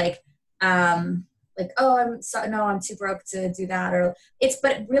actions, right? Oh, I'm too broke to do that.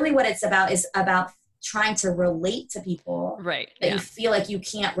 But really what it's about is about trying to relate to people, right? That you feel like you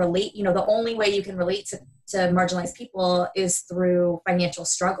can't relate. The only way you can relate to marginalized people is through financial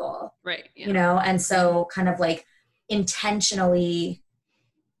struggle, right? Yeah. And so kind of like intentionally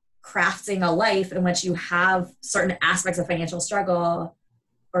crafting a life in which you have certain aspects of financial struggle,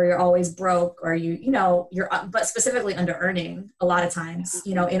 or you're always broke, or you're but specifically under earning a lot of times,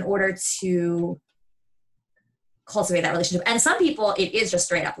 in order to cultivate that relationship. And some people, it is just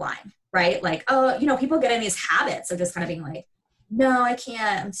straight up lying, right? Like, people get in these habits of just kind of being like, no, I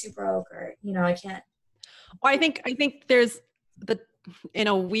can't, I'm too broke, or, I can't. Well, I think there's in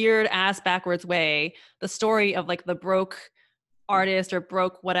a weird ass backwards way, the story of like the broke artist or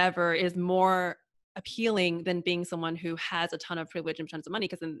broke whatever is more appealing than being someone who has a ton of privilege and tons of money.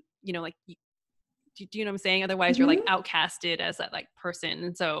 Because then, like, do you know what I'm saying? Otherwise you're like outcasted as that like person.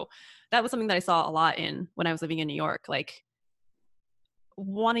 And so that was something that I saw a lot when I was living in New York, like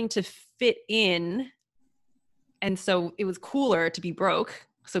wanting to fit in. And so it was cooler to be broke.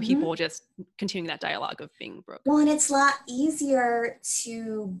 So people just continuing that dialogue of being broke. Well, and it's a lot easier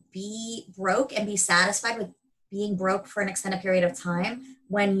to be broke and be satisfied with being broke for an extended period of time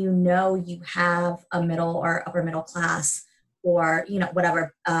when you have a middle or upper middle class or,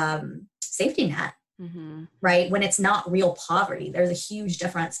 whatever safety net, right? When it's not real poverty. There's a huge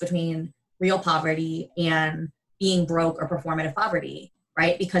difference between real poverty and being broke or performative poverty,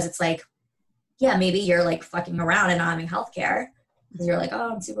 right? Because it's like, yeah, maybe you're like fucking around and not having healthcare because you're like,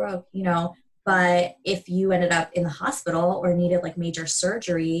 oh, I'm too broke, but if you ended up in the hospital or needed like major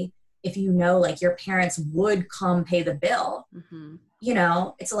surgery, if like your parents would come pay the bill,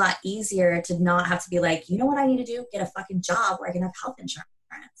 it's a lot easier to not have to be like, you know what I need to do? Get a fucking job where I can have health insurance.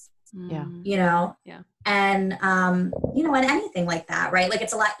 Yeah. Yeah. And, and anything like that, right? Like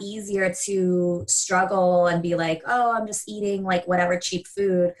it's a lot easier to struggle and be like, oh, I'm just eating like whatever cheap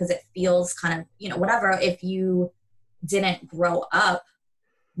food because it feels kind of, whatever. If you didn't grow up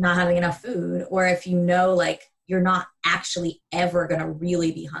not having enough food, or if like you're not actually ever going to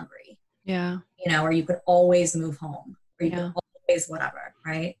really be hungry. Yeah. Or you could always move home, or you could always whatever,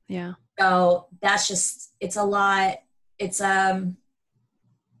 right? Yeah. So that's just, it's a lot. It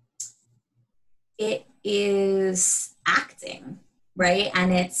is acting, right?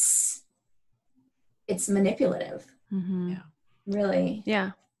 And it's manipulative. Yeah. Really.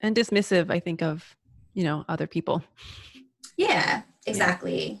 Yeah. And dismissive, I think, of, other people. Yeah,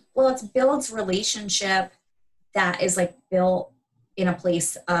 exactly. Yeah. Well, it builds relationship that is like built in a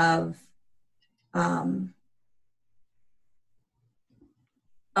place of kind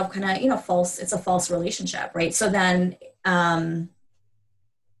of, false, it's a false relationship, right? So then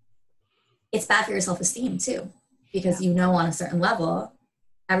it's bad for your self-esteem too, because on a certain level,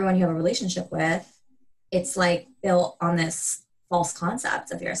 everyone you have a relationship with, it's like built on this false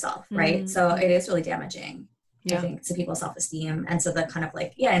concept of yourself, right? So it is really damaging, I think, to people's self-esteem. And so the kind of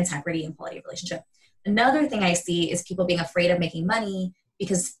like, integrity and quality of relationship. Another thing I see is people being afraid of making money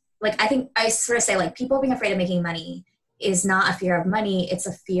because like, I think I sort of say like people being afraid of making money is not a fear of money. It's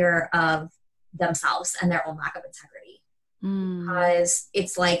a fear of themselves and their own lack of integrity. Because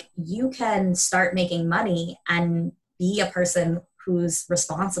it's like you can start making money and be a person who's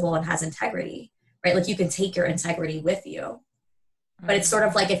responsible and has integrity, right? Like you can take your integrity with you. But it's sort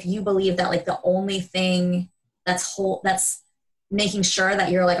of like if you believe that like the only thing that's making sure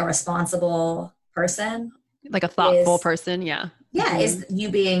that you're like a responsible person, like a thoughtful person, is you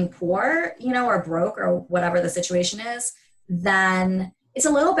being poor, or broke or whatever the situation is, then it's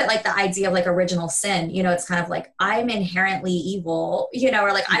a little bit like the idea of like original sin. It's kind of like I'm inherently evil,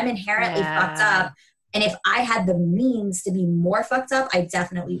 or like I'm inherently fucked up. And if I had the means to be more fucked up, I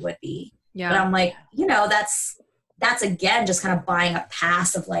definitely would be. Yeah. But I'm like, that's again, just kind of buying a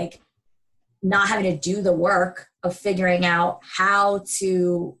pass of like not having to do the work of figuring out how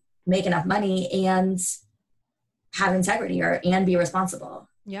to make enough money and have integrity and be responsible.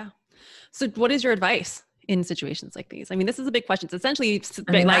 Yeah. So what is your advice in situations like these? I mean, this is a big question. It's essentially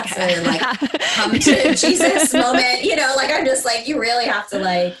like come to Jesus moment, like I'm just like, you really have to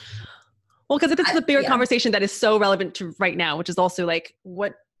like. Well, because this is a bigger conversation that is so relevant to right now, which is also like,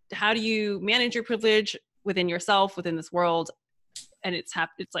 how do you manage your privilege within yourself, within this world? And it's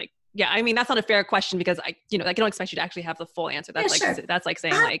like, I mean, that's not a fair question because I don't expect you to actually have the full answer. That's that's like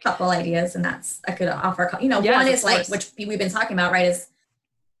saying like a couple ideas, and I could offer, one is like, which we've been talking about, right? Is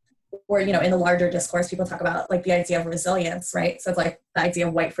or, you know, in the larger discourse, people talk about like the idea of resilience, right? So it's like the idea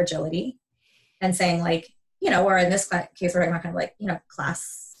of white fragility and saying like, you know, or in this case, we're talking about kind of like, you know,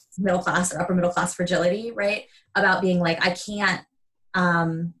 middle class or upper middle class fragility, right? About being like, I can't,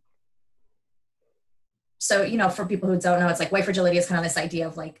 so, you know, for people who don't know, it's like white fragility is kind of this idea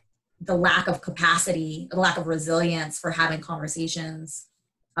of like the lack of capacity, the lack of resilience for having conversations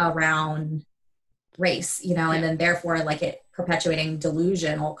around race, you know, and then therefore like it perpetuating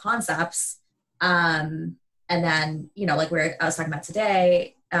delusional concepts. And then, you know, like I was talking about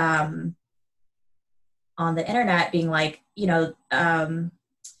today, on the internet being like, you know,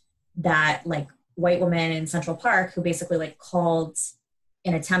 that like white woman in Central Park who basically like called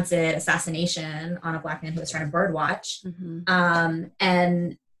an attempted assassination on a Black man who was trying to bird watch.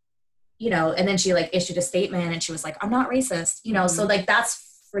 And, you know, and then she like issued a statement and she was like, I'm not racist, you know? So like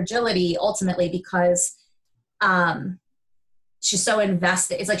that's fragility ultimately because she's so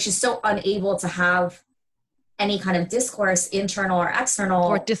invested. It's like she's so unable to have any kind of discourse, internal or external.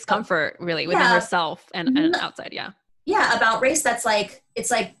 Or discomfort really within herself and outside. Yeah. Yeah. About race that's like, it's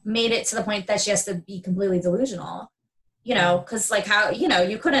like made it to the point that she has to be completely delusional, you know, cause like how, you know,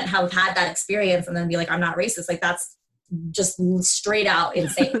 you couldn't have had that experience and then be like, I'm not racist. Like that's just straight out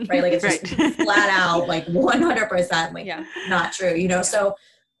insane, right? Like it's just flat out like 100% like not true, you know? So,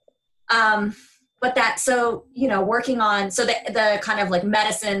 but that, so, you know, working on, so the kind of like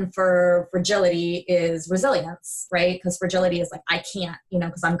medicine for fragility is resilience, right? Because fragility is like, I can't, you know,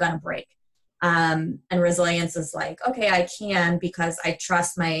 because I'm going to break. And resilience is like, okay, I can because I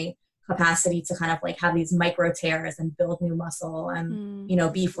trust my capacity to kind of like have these micro tears and build new muscle and, you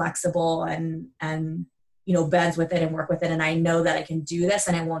know, be flexible and, you know, bend with it and work with it. And I know that I can do this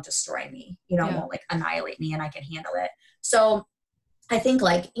and it won't destroy me, you know, it won't like annihilate me and I can handle it. So I think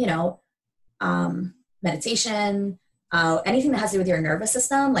like, you know, meditation, anything that has to do with your nervous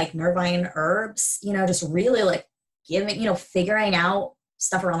system, like nervine herbs, you know, just really like giving, you know, figuring out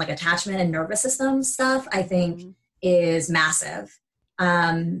stuff around like attachment and nervous system stuff, I think is massive,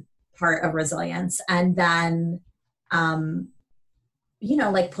 part of resilience. And then, you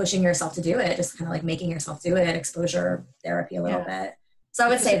know, like pushing yourself to do it, just kind of like making yourself do it, exposure therapy a little bit. So I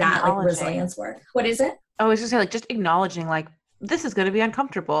would say that like resilience work. What is it? I was just saying like just acknowledging like, this is going to be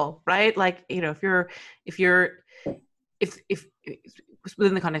uncomfortable, right? Like, you know, if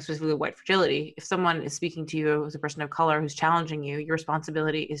within the context specifically of white fragility, if someone is speaking to you as a person of color who's challenging you, your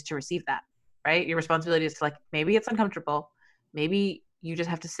responsibility is to receive that, right? Your responsibility is to like, maybe it's uncomfortable. Maybe you just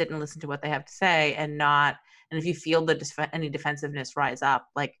have to sit and listen to what they have to say and if you feel any defensiveness rise up,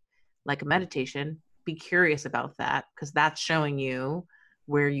 like a meditation, be curious about that because that's showing you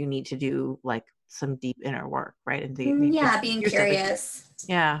where you need to do like some deep inner work, right? And being curious.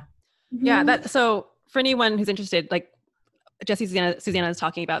 Yeah. Yeah. So for anyone who's interested, like Jessie Susanna is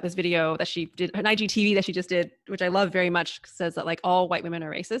talking about this video that she did, an IGTV that she just did, which I love very much, says that like all white women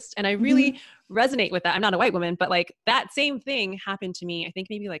are racist. And I really resonate with that. I'm not a white woman, but like that same thing happened to me, I think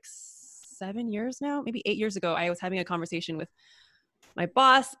maybe like 7 years now, maybe 8 years ago. I was having a conversation with my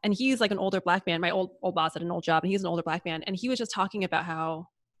boss and he's like an older Black man. My old boss had an old job and he's an older Black man. And he was just talking about how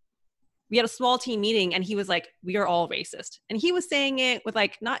we had a small team meeting and he was like, we are all racist. And he was saying it with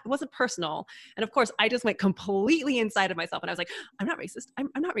like, it wasn't personal. And of course I just went completely inside of myself and I was like, I'm not racist. I'm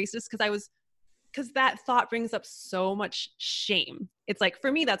not racist. Because that thought brings up so much shame. It's like,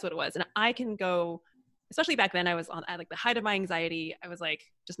 for me, that's what it was. And I can go, especially back then I was at like the height of my anxiety. I was like,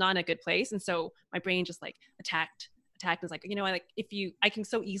 just not in a good place. And so my brain just like attacked and was like, you know, I can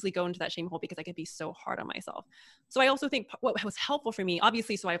so easily go into that shame hole because I could be so hard on myself. So I also think what was helpful for me,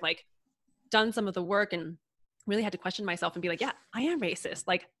 obviously, so I've like done some of the work and really had to question myself and be like, yeah, I am racist.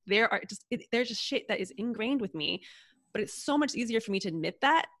 Like there's just shit that is ingrained with me, but it's so much easier for me to admit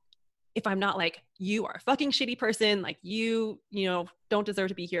that if I'm not like, you are a fucking shitty person, like you know, don't deserve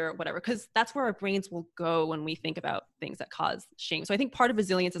to be here or whatever, because that's where our brains will go when we think about things that cause shame. So I think part of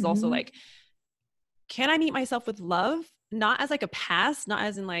resilience is also like, can I meet myself with love? Not as like a pass, not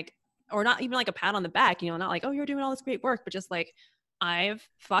as in like, or not even like a pat on the back, you know, not like, oh, you're doing all this great work, but just like, I've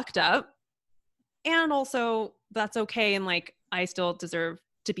fucked up. And also that's okay. And like, I still deserve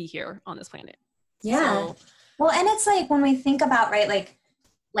to be here on this planet. Yeah. So, well, and it's like, when we think about, right, like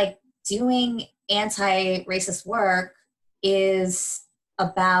doing anti-racist work is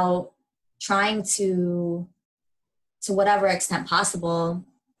about trying to whatever extent possible,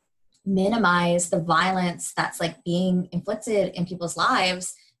 minimize the violence that's like being inflicted in people's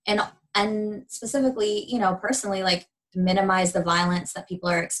lives. And specifically, you know, personally, like minimize the violence that people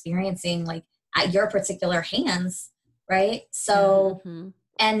are experiencing, like at your particular hands, right? So,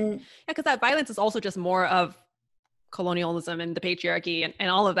 and yeah, because that violence is also just more of colonialism and the patriarchy and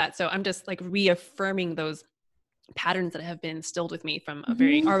all of that. So I'm just like reaffirming those patterns that have been instilled with me from a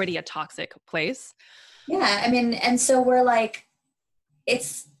very already a toxic place. Yeah. I mean, and so we're like,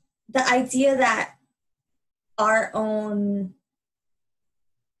 it's the idea that our own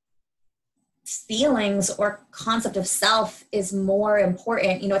feelings or concept of self is more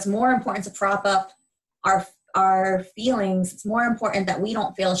important. You know, it's more important to prop up our feelings. It's more important that we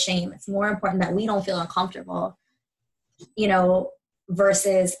don't feel shame. It's more important that we don't feel uncomfortable, you know,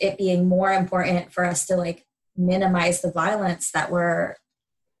 versus it being more important for us to like minimize the violence that we're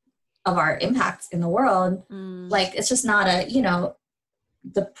of our impact in the world. Like, it's just not a, you know,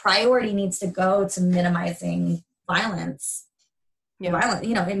 the priority needs to go to minimizing violence, violence,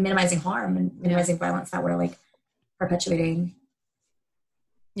 you know, and minimizing harm and minimizing violence that we're like perpetuating.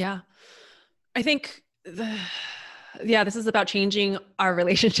 Yeah. I think this is about changing our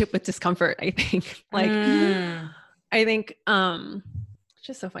relationship with discomfort. I think I think, it's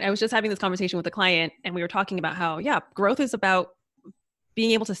just so funny. I was just having this conversation with a client and we were talking about how, growth is about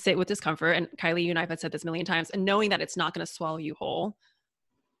being able to sit with discomfort. And Kylie, you and I have said this a million times, and knowing that it's not going to swallow you whole.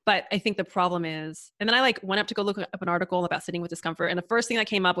 But I think the problem is, and then I like went up to go look up an article about sitting with discomfort. And the first thing that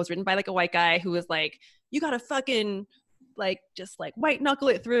came up was written by like a white guy who was like, you got to fucking like, just like white knuckle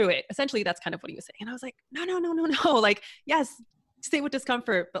it through it. Essentially, that's kind of what he was saying. And I was like, no. Like, yes, sit with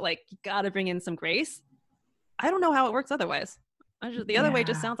discomfort, but like, you got to bring in some grace. I don't know how it works otherwise. The other way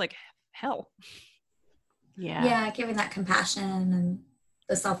just sounds like hell. Yeah. Giving that compassion and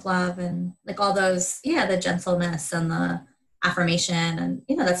the self-love and like all those, the gentleness and the affirmation. And,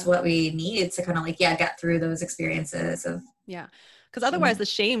 you know, that's what we need to kind of like, get through those experiences of. Yeah. Because otherwise the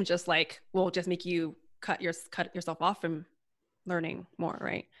shame just like will just make you cut yourself off from learning more.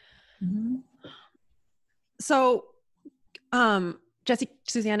 Right. Mm-hmm. So, Jessie,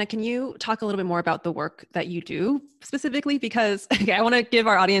 Susanna, can you talk a little bit more about the work that you do specifically? Because I want to give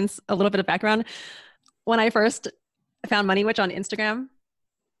our audience a little bit of background. When I first found Money Witch on Instagram,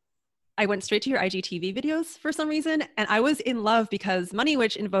 I went straight to your IGTV videos for some reason. And I was in love because Money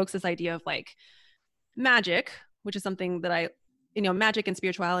Witch invokes this idea of like magic, which is something that magic and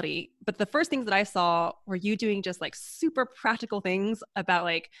spirituality. But the first things that I saw were you doing just like super practical things about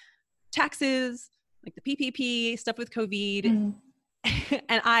like taxes, like the PPP stuff with COVID. Mm.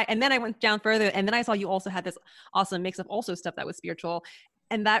 And then I went down further and then I saw you also had this awesome mix of also stuff that was spiritual.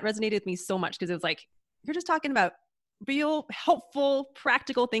 And that resonated with me so much because it was like, you're just talking about real helpful,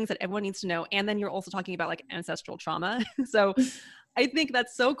 practical things that everyone needs to know. And then you're also talking about like ancestral trauma. So I think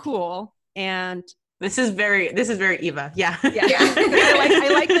that's so cool. And this is very Eva. Yeah. I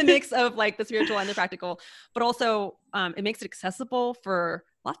like the mix of like the spiritual and the practical, but also it makes it accessible for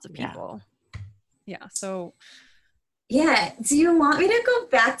lots of people. Yeah. So do you want me to go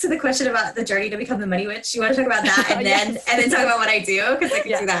back to the question about the journey to become the Money Witch? You want to talk about that and then talk about what I do? Because I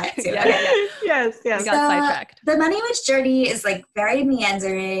can do that too. Yes. We got sidetracked. The Money Witch journey is like very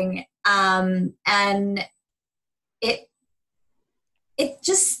meandering, and it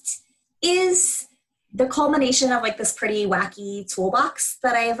just is the culmination of like this pretty wacky toolbox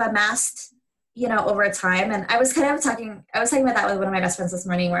that I have amassed, you know, over time. And I was talking about that with one of my best friends this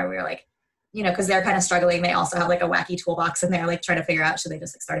morning, where we were like, you know, because they're kind of struggling. They also have like a wacky toolbox and they're like trying to figure out, should they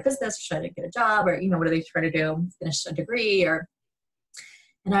just like start a business, or should I get a job, or, you know, what are they trying to do? Finish a degree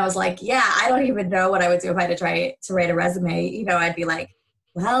and I was like, I don't even know what I would do if I had to try to write a resume. You know, I'd be like,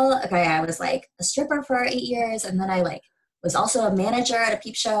 well, okay, I was like a stripper for 8 years. And then I like was also a manager at a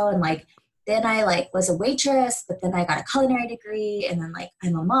peep show. And like, then I like was a waitress, but then I got a culinary degree and then like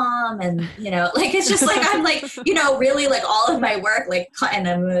I'm a mom and, you know, like, it's just like, I'm like, you know, really like all of my work, like, and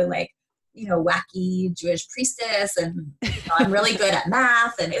I'm like, you know, wacky Jewish priestess and you know, I'm really good at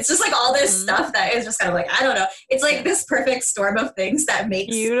math. And it's just like all this stuff that is just kind of like, I don't know. It's like this perfect storm of things that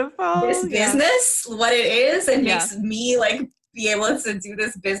makes beautiful this business what it is and makes me like be able to do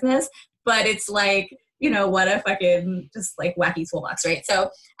this business. But it's like, you know, what a fucking just like wacky toolbox, right? So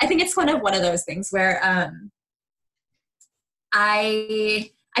I think it's kind of one of those things where I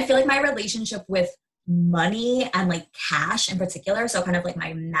feel like my relationship with money and like cash in particular, so kind of like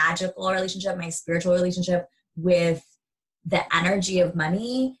my magical relationship, my spiritual relationship with the energy of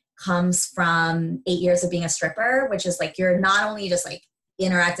money comes from 8 years of being a stripper, which is like you're not only just like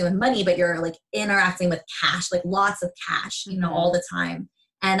interacting with money, but you're like interacting with cash, like lots of cash, you know, all the time.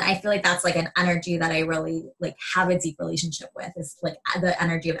 And I feel like that's like an energy that I really like have a deep relationship with, is like the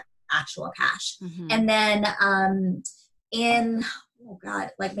energy of actual cash. Mm-hmm. And then in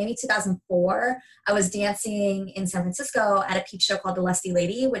like maybe 2004, I was dancing in San Francisco at a peep show called The Lusty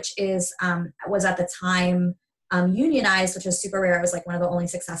Lady, which is was at the time unionized, which was super rare. It was like one of the only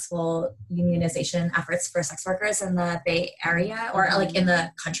successful unionization efforts for sex workers in the Bay Area, or like in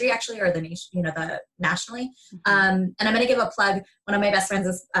the country actually, or the nation, you know, the nationally. And I'm going to give a plug. One of my best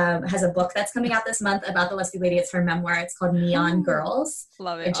friends has a book that's coming out this month about the lesbian lady. It's her memoir. It's called Neon Girls.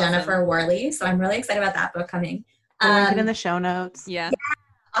 Love it. By Jennifer Worley. So I'm really excited about that book coming. We'll link it in the show notes. Yeah.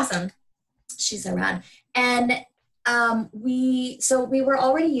 Awesome. She's so rad. And we were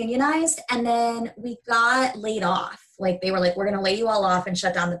already unionized, and then we got laid off. Like they were like, we're going to lay you all off and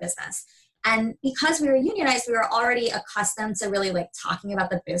shut down the business. And because we were unionized, we were already accustomed to really like talking about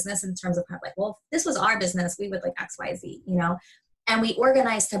the business in terms of kind of like, well, if this was our business, we would like X, Y, Z, you know? And we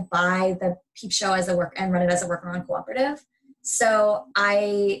organized to buy the Peep Show as a work and run it as a worker-owned cooperative. So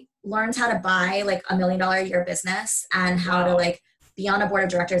I learned how to buy like $1 million a year business, and how to like be on a board of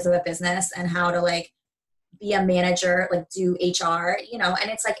directors of a business, and how to like be a manager, like do HR, you know.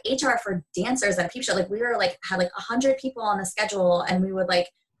 And it's like HR for dancers at a Peep Show. Like we were like, had like 100 people on the schedule, and we would like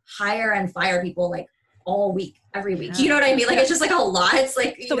hire and fire people like all week, every week. You know what I mean? Like it's just like a lot. It's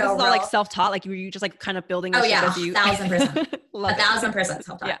like, you so know, this is all like self-taught. Like were you just like kind of building this yeah, as you 1,000%. 1,000%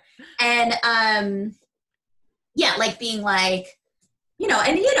 self-taught. Yeah. And yeah, like being like, you know,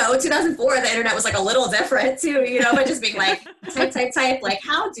 and you know, 2004, the internet was like a little different too, you know, but just being like, type, like,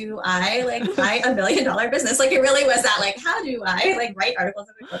 how do I like buy $1 million business? Like it really was that, like, how do I like write articles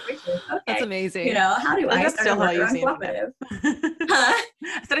in the corporation? Okay. That's amazing. You know, how do I That's start still a how I use worker-owned the cooperative? Huh?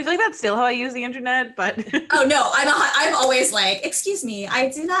 So I feel like that's still how I use the internet, but Oh no, I'm always like, excuse me, I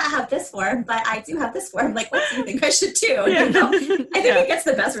do not have this form, but I do have this form. Like, what do you think I should do? Yeah. You know, I think it gets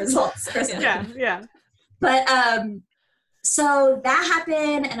the best results personally. yeah. But so that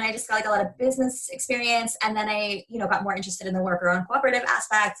happened, and I just got like a lot of business experience, and then I, you know, got more interested in the worker-owned cooperative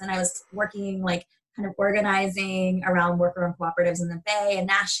aspects, and I was working like kind of organizing around worker-owned cooperatives in the Bay and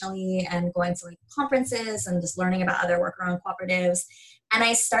nationally, and going to like conferences and just learning about other worker-owned cooperatives. And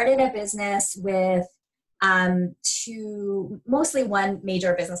I started a business with mostly one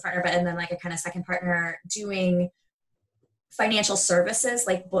major business partner, but and then like a kind of second partner doing financial services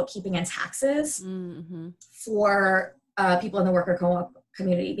like bookkeeping and taxes for people in the worker co-op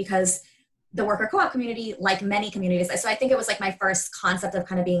community, because the worker co-op community, like many communities, so I think it was like my first concept of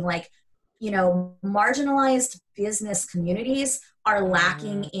kind of being like, you know, marginalized business communities are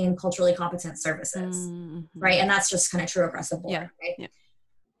lacking in culturally competent services, right? And that's just kind of true across the board, right? Yeah.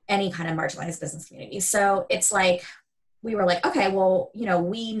 Any kind of marginalized business community. So it's like, we were like, okay, well, you know,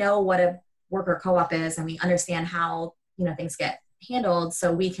 we know what a worker co-op is, and we understand how, you know, things get handled,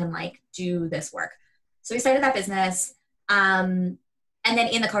 so we can like do this work. So we started that business. And then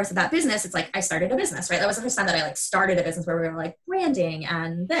in the course of that business, it's like, I started a business, right? That was the first time that I like started a business where we were like branding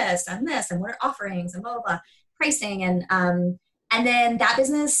and this, and what are offerings and blah, blah, blah, pricing. And then that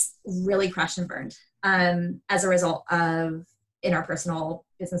business really crashed and burned, as a result of interpersonal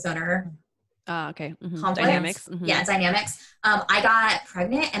business owner conflict. Dynamics. Yeah, dynamics. I got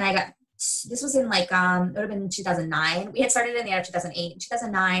pregnant, and this was in like, it would have been 2009. We had started in the end of 2008. In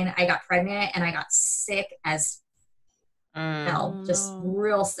 2009, I got pregnant, and I got sick as just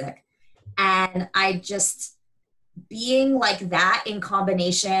real sick. And I just, being like that in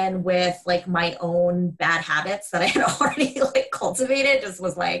combination with like my own bad habits that I had already like cultivated, just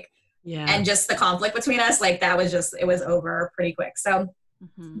was like, and just the conflict between us, like that was just, it was over pretty quick. So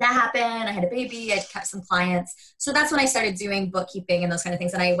that happened. I had a baby. I kept some clients. So that's when I started doing bookkeeping and those kind of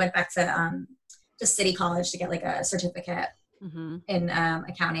things. And I went back to just City College to get like a certificate in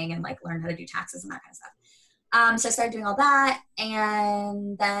accounting, and like learn how to do taxes and that kind of stuff. So I started doing all that,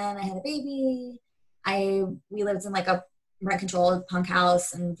 and then I had a baby. We lived in like a rent-controlled punk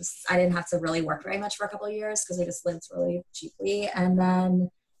house, and just, I didn't have to really work very much for a couple of years because we just lived really cheaply. And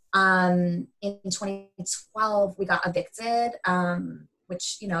then in 2012, we got evicted,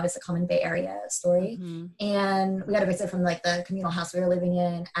 which, you know, is a common Bay Area story. And we got evicted from like the communal house we were living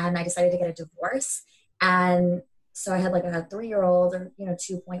in, and I decided to get a divorce. And so I had like a 3-year-old, or, you know,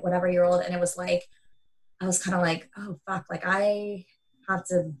 2-point-whatever-year-old, and it was like, I was kind of like, oh, fuck, like I have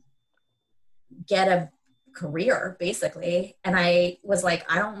to get a career, basically. And I was like,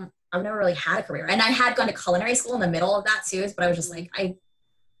 I've never really had a career. And I had gone to culinary school in the middle of that too, but I was just like, I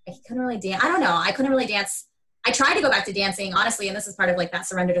couldn't really dance. I don't know. I couldn't really dance. I tried to go back to dancing, honestly, and this is part of like that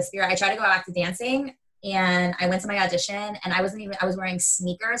surrender to spirit. I tried to go back to dancing, and I went to my audition, and I was wearing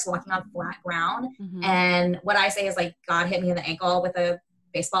sneakers, walking on flat ground. And what I say is like, God hit me in the ankle with a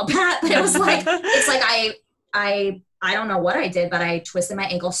baseball bat. But it was like, it's like I don't know what I did, but I twisted my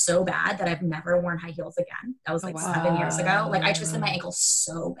ankle so bad that I've never worn high heels again. That was like 7 years ago. Like I twisted my ankle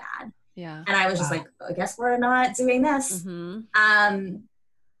so bad. Yeah. And I was just like, I guess we're not doing this.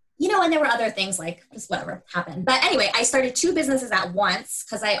 you know, and there were other things like just whatever happened. But anyway, I started 2 businesses at once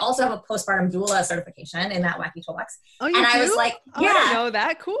because I also have a postpartum doula certification in that wacky toolbox. Oh, you and do? I was like, yeah, I didn't know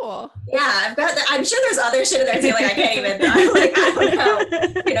that. Cool. Yeah, I've got. I'm sure there's other shit in there too. Like I can't even. Like I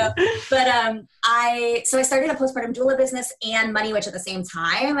don't know, you know. But I started a postpartum doula business and Money Witch at the same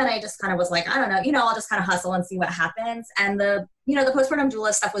time, and I just kind of was like, I don't know, you know, I'll just kind of hustle and see what happens. And the postpartum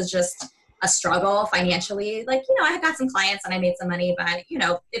doula stuff was just a struggle financially. Like, you know, I had got some clients and I made some money, but you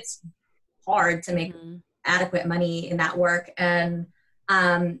know, it's hard to make adequate money in that work. And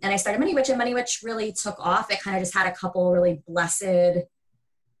I started Money Witch, and Money Witch really took off. It kind of just had a couple really blessed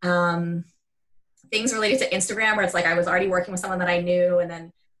things related to Instagram where it's like I was already working with someone that I knew, and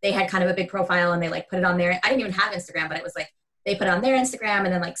then they had kind of a big profile and they like put it on there. I didn't even have Instagram, but it was like they put it on their Instagram,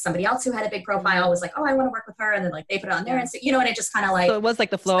 and then like somebody else who had a big profile was like, oh, I want to work with her, and then like they put it on their Instagram, you know, and it just kind of like, so it was like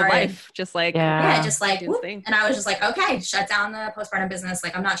the flow of life, just like just like whoop. And I was just like, okay, shut down the postpartum business.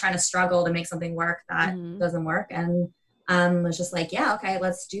 Like I'm not trying to struggle to make something work that doesn't work. And was just like, yeah, okay,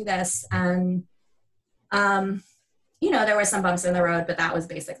 let's do this. And you know, there were some bumps in the road, but that was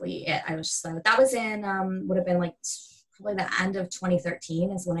basically it. I was just like, that was in would have been like probably the end of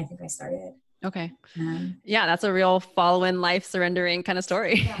 2013 is when I think I started. Okay. Yeah, that's a real follow-in life surrendering kind of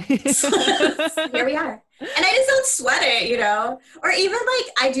story. Yeah. Here we are. And I just don't sweat it, you know, or even like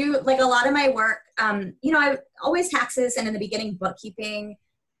I do like a lot of my work, you know, I always taxes and in the beginning bookkeeping,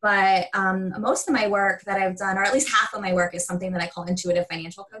 but most of my work that I've done, or at least half of my work, is something that I call intuitive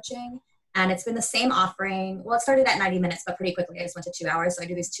financial coaching. And it's been the same offering. Well, it started at 90 minutes, but pretty quickly I just went to 2 hours. So I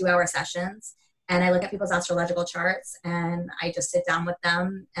do these 2-hour sessions and I look at people's astrological charts and I just sit down with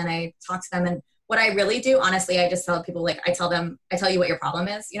them and I talk to them. And what I really do, honestly, I just tell people, like, I tell you what your problem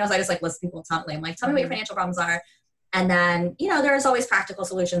is, you know, so I just like listen to people tell me, I'm like, tell me what your financial problems are. And then, you know, there's always practical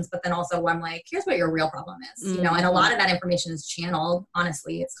solutions, but then also I'm like, here's what your real problem is, you know, and a lot of that information is channeled.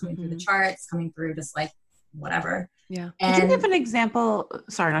 Honestly, it's coming through the charts, coming through just like whatever. Yeah. And could you give an example?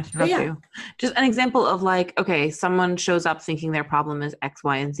 Sorry, not to interrupt you. Just an example of like, okay, someone shows up thinking their problem is X,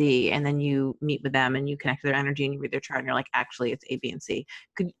 Y, and Z, and then you meet with them and you connect to their energy and you read their chart and you're like, actually, it's A, B, and C.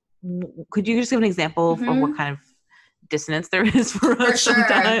 Could you just give an example of what kind of dissonance there is for us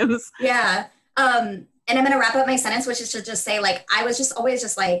sometimes? Yeah. And I'm going to wrap up my sentence, which is to just say, like, I was just always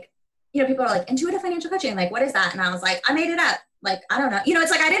just like, you know, people are like, intuitive financial coaching, like, what is that? And I was like, I made it up. Like, I don't know. You know, it's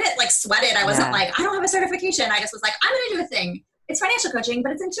like, I didn't like sweat it. I wasn't like, I don't have a certification. I just was like, I'm going to do a thing. It's financial coaching,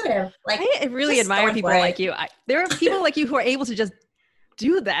 but it's intuitive. Like, I really admire people like you. There are people like you who are able to just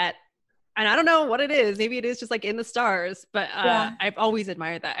do that. And I don't know what it is. Maybe it is just like in the stars, but I've always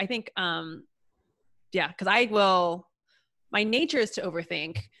admired that. I think, because my nature is to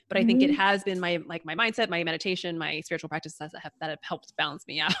overthink, but I think it has been my mindset, my meditation, my spiritual practices that have helped balance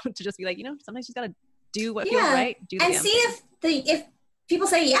me out to just be like, you know, sometimes you just gotta do what feels right. And see if people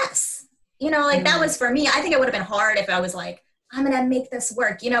say yes, you know, like that was for me. I think it would have been hard if I was like, I'm going to make this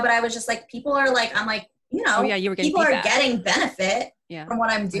work, you know, but I was just like, people are like, I'm like, you know, people are getting benefit from what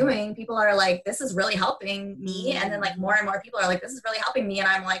I'm doing. People are like, this is really helping me. And then like more and more people are like, this is really helping me. And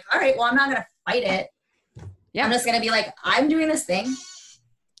I'm like, all right, well, I'm not going to fight it. Yeah. I'm just going to be like, I'm doing this thing.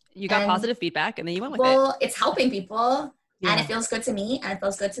 You got positive feedback and then you went with it. Well, it's helping people and it feels good to me and it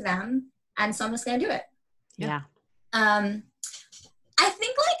feels good to them. And so I'm just going to do it. Yeah. I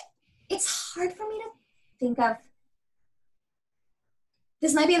think like, it's hard for me to think of,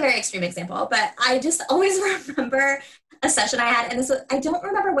 this might be a very extreme example, but I just always remember a session I had, and I don't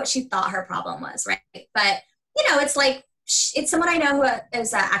remember what she thought her problem was, right? But, you know, it's like, it's someone I know who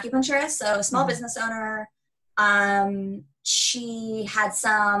is an acupuncturist, so a small business owner. She had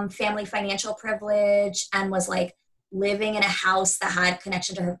some family financial privilege and was like living in a house that had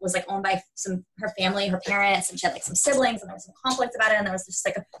connection to her, was like owned by her family, her parents, and she had like some siblings, and there was some conflict about it, and there was just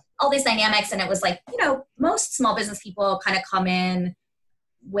like all these dynamics, and it was like, you know, most small business people kind of come in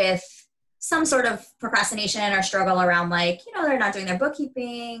with some sort of procrastination or struggle around like, you know, they're not doing their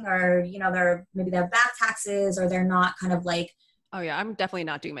bookkeeping, or, you know, maybe they have back taxes, or they're not kind of like, oh yeah, I'm definitely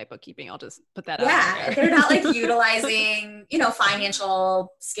not doing my bookkeeping. I'll just put that out there. They're not like utilizing, you know,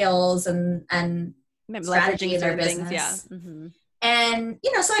 financial skills and strategy in their business. Things, yeah. And,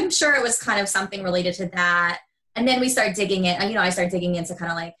 you know, so I'm sure it was kind of something related to that. And then we start digging in, you know, I started digging into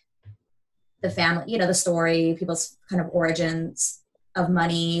kind of like the family, you know, the story, people's kind of origins of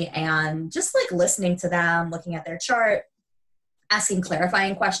money, and just like listening to them, looking at their chart, asking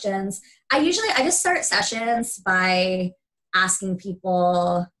clarifying questions. I just start sessions by asking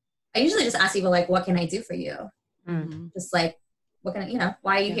people, I usually just ask people like, what can I do for you? Just like, what can I, you know,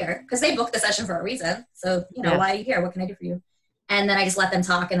 why are you here? Because they booked the session for a reason. So, you know, why are you here? What can I do for you? And then I just let them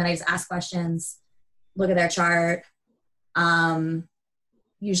talk, and then I just ask questions, look at their chart,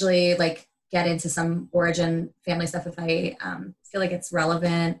 usually like get into some origin family stuff if I feel like it's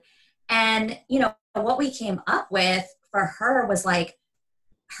relevant. And, you know, what we came up with for her was like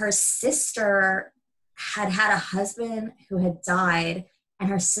her sister had a husband who had died, and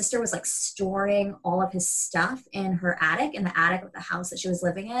her sister was like storing all of his stuff in her attic, in the attic of the house that she was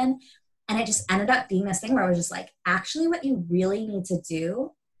living in. And it just ended up being this thing where I was just like, actually what you really need to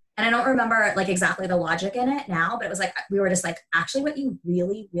do, and I don't remember like exactly the logic in it now, but it was like, we were just like, actually what you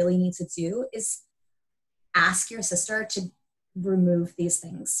really, really need to do is ask your sister to remove these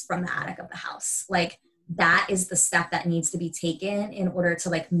things from the attic of the house. Like that is the step that needs to be taken in order to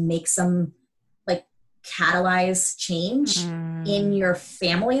like make some like catalyze change in your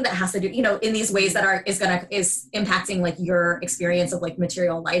family that has to do, you know, in these ways that is impacting like your experience of like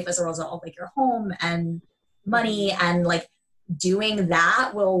material life as a result of like your home and money. And like doing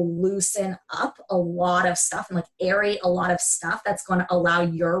that will loosen up a lot of stuff and like aerate a lot of stuff that's going to allow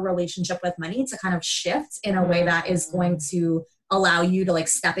your relationship with money to kind of shift in a way that is going to allow you to like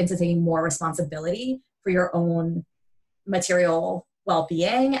step into taking more responsibility for your own material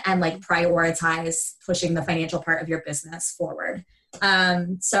well-being and like prioritize pushing the financial part of your business forward.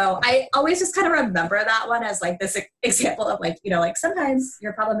 So I always just kind of remember that one as like this example of like, you know, like sometimes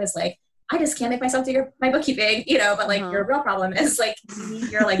your problem is like, I just can't make myself do my bookkeeping, you know, but like your real problem is like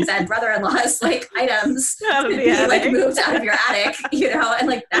your like dead brother-in-law's like items to be like moved out of your attic, you know, and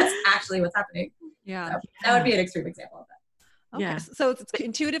like that's actually what's happening. Yeah. So that would be an extreme example of that. Okay. Yeah. So it's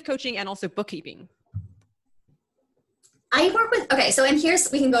intuitive coaching and also bookkeeping. I work with, okay, so and here's,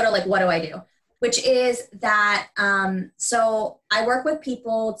 we can go to like, what do I do? Which is that, so I work with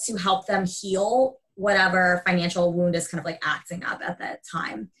people to help them heal whatever financial wound is kind of like acting up at that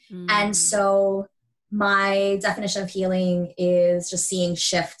time. And so my definition of healing is just seeing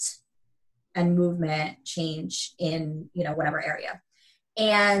shift and movement change in, you know, whatever area.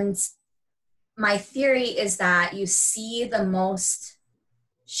 And my theory is that you see the most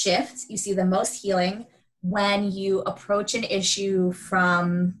shift, you see the most healing when you approach an issue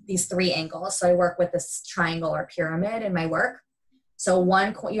from these three angles. So I work with this triangle or pyramid in my work. So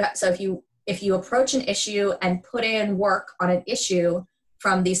if you approach an issue and put in work on an issue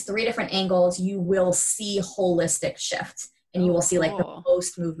from these three different angles, you will see holistic shift and you will see like the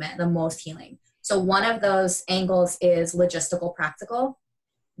most movement, the most healing. So one of those angles is logistical practical.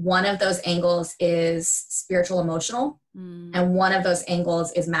 One of those angles is spiritual emotional. And one of those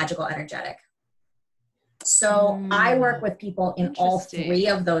angles is magical energetic. So I work with people in all three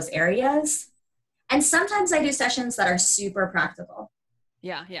of those areas. And sometimes I do sessions that are super practical.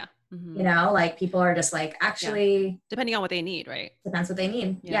 Yeah. Yeah. Mm-hmm. You know, like people are just like, actually, depending on what they need, right? Depends what they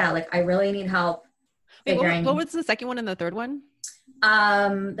need. Yeah. Like I really need help figuring. What was the second one and the third one?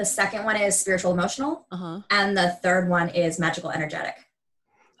 The second one is spiritual emotional. And the third one is magical energetic.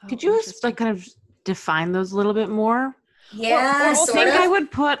 Could you just like kind of define those a little bit more? Yeah. I think I would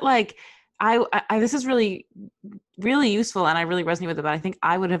put like, I this is really, really useful and I really resonate with it, but I think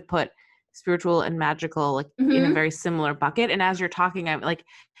I would have put spiritual and magical like in a very similar bucket. And as you're talking, I'm like,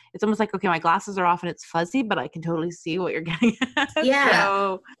 it's almost like, okay, my glasses are off and it's fuzzy, but I can totally see what you're getting at. Yeah.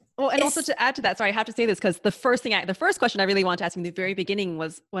 So, well, and also to add to that, sorry, I have to say this because the first question I really wanted to ask you in the very beginning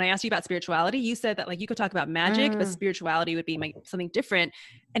was when I asked you about spirituality, you said that like you could talk about magic, but spirituality would be something different.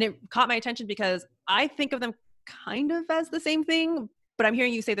 And it caught my attention because I think of them kind of as the same thing, but I'm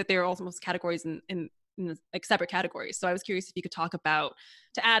hearing you say that they're almost categories in like separate categories. So I was curious if you could talk about,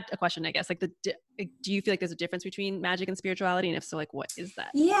 to add a question, I guess, like do you feel like there's a difference between magic and spirituality? And if so, like what is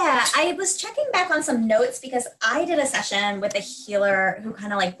that? Yeah, I was checking back on some notes because I did a session with a healer who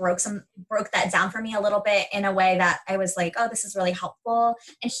kind of like broke that down for me a little bit in a way that I was like, oh, this is really helpful.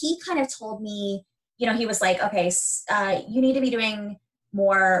 And he kind of told me, you know, he was like, okay, you need to be doing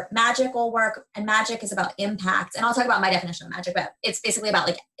more magical work, and magic is about impact. And I'll talk about my definition of magic, but it's basically about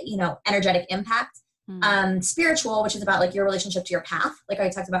like, you know, energetic impact. Spiritual, which is about like your relationship to your path, like I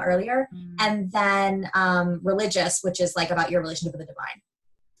talked about earlier. And then religious, which is like about your relationship with the divine,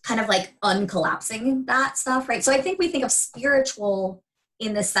 kind of like uncollapsing that stuff, right? So I think we think of spiritual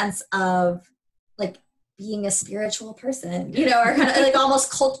in the sense of like being a spiritual person, you know, or kind of like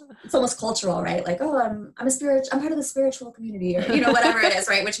it's almost cultural, right? Like, oh, I'm part of the spiritual community, or, you know, whatever it is,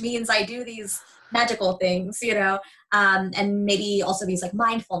 right? Which means I do these magical things, you know, and maybe also these like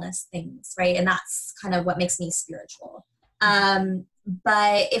mindfulness things, right? And that's kind of what makes me spiritual.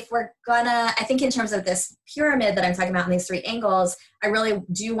 But if we're I think in terms of this pyramid that I'm talking about in these three angles, I really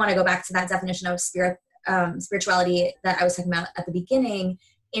do want to go back to that definition of spirituality that I was talking about at the beginning,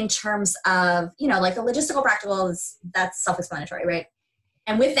 in terms of, you know, like the logistical practical that's self-explanatory, right?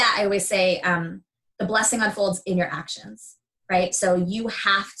 And with that, I always say the blessing unfolds in your actions, right? So you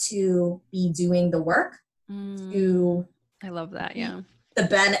have to be doing the work to I love that. Yeah.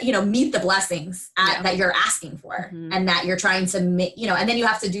 meet the blessings that you're asking for, and that you're trying to make, and then you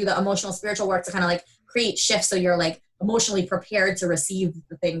have to do the emotional spiritual work to kind of like create shifts. So you're like emotionally prepared to receive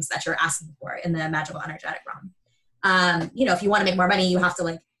the things that you're asking for in the magical energetic realm. If you want to make more money, you have to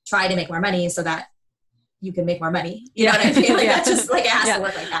like try to make more money so that you can make more money. You know what I mean? Like that's just like, it has to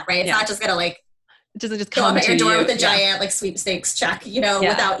work like that, right? It's not just gonna like, it doesn't just come come at your to door you. with a giant like sweepstakes check,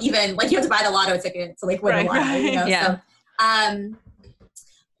 without even like, you have to buy the lotto ticket to like win the lotto, So,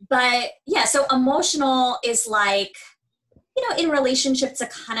 but yeah, so emotional is like, in relationship to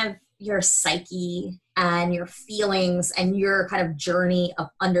kind of your psyche and your feelings and your kind of journey of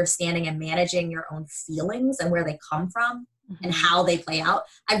understanding and managing your own feelings and where they come from and how they play out.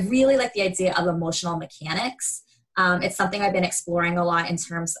 I really like the idea of emotional mechanics. It's something I've been exploring a lot in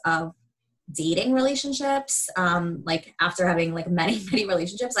terms of dating relationships. Like after having like many, many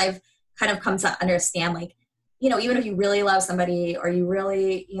relationships, I've kind of come to understand like, even if you really love somebody or you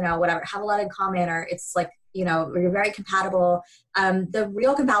really, whatever, have a lot in common, or it's like, you're very compatible. The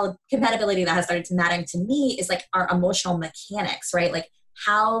real compatibility that has started to matter to me is like our emotional mechanics, right? Like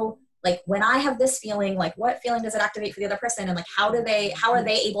how, like when I have this feeling, like what feeling does it activate for the other person? And like, how are they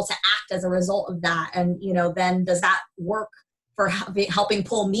able to act as a result of that? And, then does that work for helping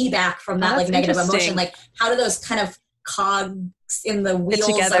pull me back from that like negative emotion? Like how do those kind of cogs in the wheels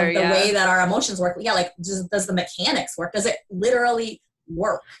together, of the way that our emotions work? Yeah. Like does the mechanics work? Does it literally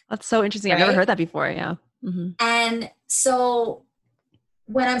work? That's so interesting. Right? I've never heard that before. Yeah. And so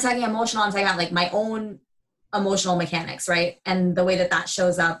when I'm talking emotional, I'm talking about like my own emotional mechanics, right? And the way that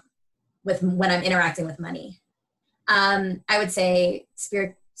shows up with when I'm interacting with money. I would say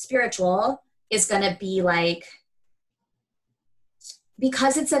spiritual is going to be like,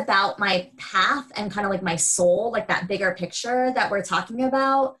 because it's about my path and kind of like my soul, like that bigger picture that we're talking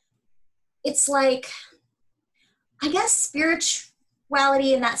about. It's like, I guess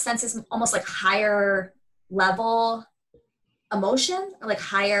spirituality in that sense is almost like higher level emotion, or like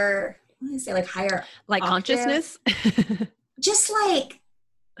higher, what do you say, like higher, like octave. Consciousness. Just like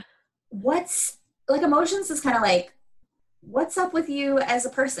what's like emotions is kind of like what's up with you as a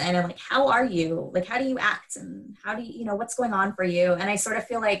person, and like how are you, like how do you act, and how do you, what's going on for you. And I sort of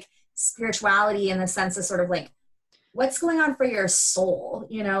feel like spirituality in the sense is sort of like what's going on for your soul,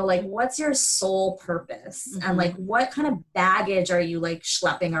 like what's your soul purpose, and like what kind of baggage are you like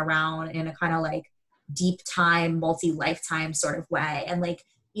schlepping around in a kind of like deep time, multi-lifetime sort of way. And like,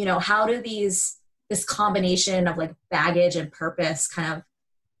 how do this combination of like baggage and purpose kind of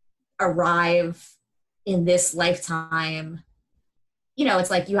arrive in this lifetime? It's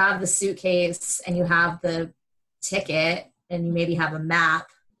like you have the suitcase and you have the ticket and you maybe have a map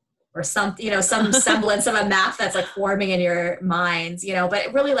or some semblance of a map that's like forming in your minds,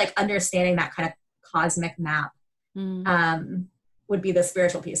 but really like understanding that kind of cosmic map would be the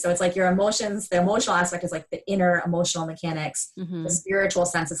spiritual piece. So it's like your emotions, the emotional aspect is like the inner emotional mechanics. The spiritual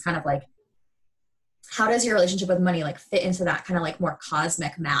sense is kind of like, how does your relationship with money like fit into that kind of like more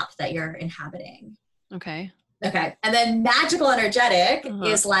cosmic map that you're inhabiting? Okay. And then magical energetic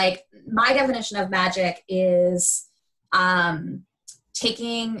is like, my definition of magic is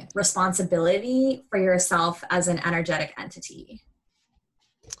taking responsibility for yourself as an energetic entity.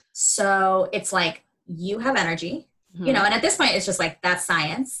 So it's like you have energy, and at this point it's just like that's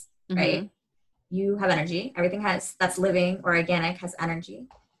science, right? You have energy. Everything that's living or organic has energy,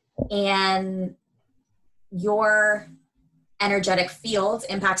 and your energetic field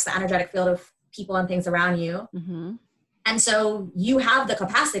impacts the energetic field of people and things around you. And so you have the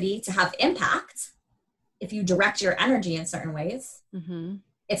capacity to have impact if you direct your energy in certain ways.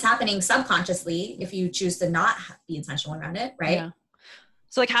 It's happening subconsciously if you choose to not be intentional around it, right? Yeah.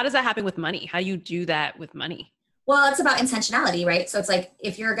 So like, how does that happen with money? How do you do that with money? Well, it's about intentionality, right? So it's like,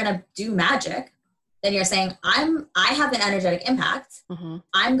 if you're going to do magic, then you're saying, I have an energetic impact.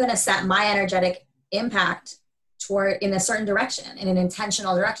 I'm going to set my energetic impact toward in a certain direction, in an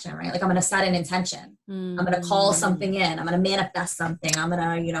intentional direction, right? Like I'm going to set an intention. I'm going to call something in. I'm going to manifest something. I'm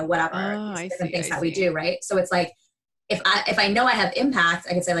going to, whatever, these different things that we do, right? So it's like, if I know I have impact,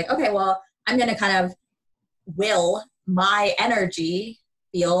 I can say like, okay, well, I'm going to kind of will my energy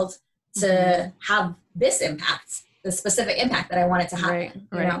field to have this impact, the specific impact that I want it to happen,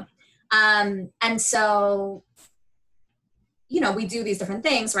 you know? And so, we do these different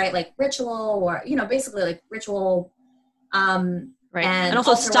things, right? Like ritual or, basically like ritual. Right. And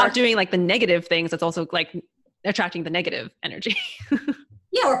also stop doing like the negative things. That's also like attracting the negative energy.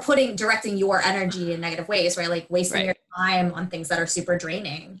 Yeah. Or directing your energy in negative ways, right? Like wasting your time on things that are super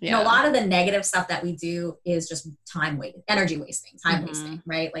draining. Yeah. You know, a lot of the negative stuff that we do is just energy wasting, time wasting,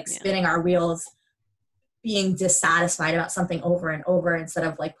 right? Like spinning our wheels, being dissatisfied about something over and over instead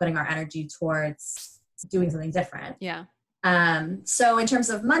of like putting our energy towards doing something different. Yeah. So in terms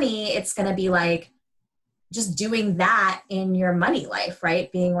of money, it's going to be like just doing that in your money life,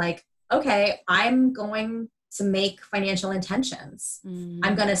 right? Being like, okay, I'm going to make financial intentions.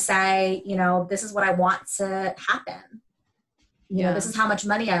 I'm going to say, you know, this is what I want to happen. You know, this is how much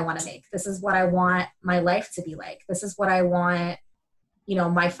money I want to make. This is what I want my life to be like. This is what I want, you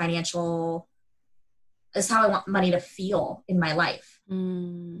know, this is how I want money to feel in my life.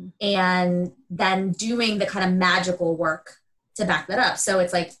 And then doing the kind of magical work to back that up. So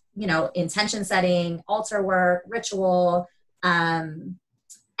it's like, you know, intention setting, altar work, ritual, and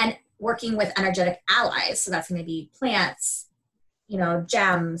working with energetic allies. So that's going to be plants, you know,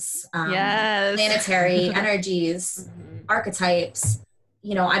 gems, planetary energies, archetypes.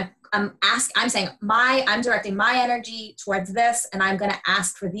 You know, I'm directing my energy towards this, and I'm going to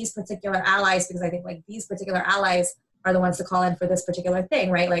ask for these particular allies because I think like these particular allies are the ones to call in for this particular thing,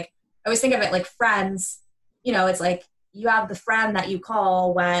 right? Like I always think of it like friends. You know, it's like you have the friend that you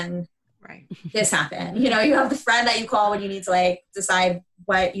call when this happened. You know, you have the friend that you call when you need to like decide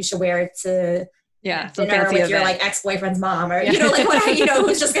what you should wear to dinner with your like ex-boyfriend's mom, or you know, like what, you know,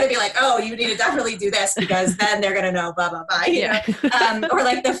 who's just going to be like, oh, you need to definitely do this because then they're going to know blah blah blah. You know? Or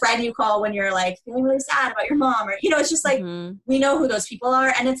like the friend you call when you're like feeling really sad about your mom, or you know, it's just like we know who those people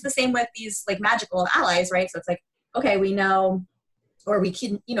are, and it's the same with these like magical allies, right? So it's like, okay, we know, or we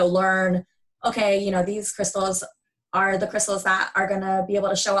can, you know, learn, okay, you know, these crystals are the crystals that are going to be able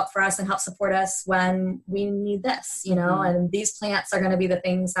to show up for us and help support us when we need this, you know, and these plants are going to be the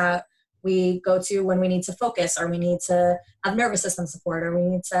things that we go to when we need to focus, or we need to have nervous system support, or we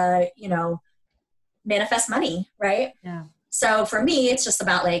need to, you know, manifest money, right? Yeah. So for me, it's just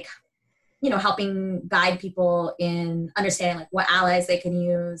about like, you know, helping guide people in understanding like what allies they can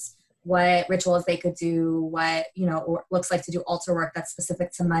use, what rituals they could do, what, you know, or looks like to do altar work that's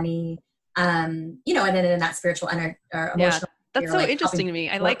specific to money, you know, and then in that spiritual or emotional. That's so like interesting to me.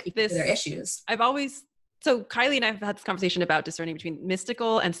 I like this. Their issues. So Kylie and I have had this conversation about discerning between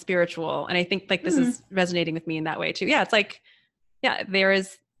mystical and spiritual. And I think like this is resonating with me in that way too. Yeah. It's like, there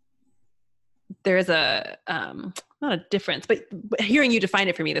is a, not a difference, but hearing you define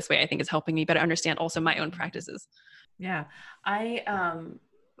it for me this way, I think is helping me better understand also my own practices. Yeah.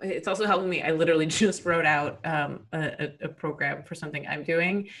 It's also helping me. I literally just wrote out a program for something I'm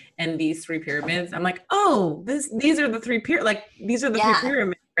doing, and these 3 pyramids. I'm like, oh, these are the 3 pyramids. These are the 3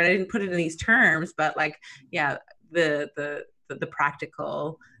 pyramids. I didn't put it in these terms, but like, the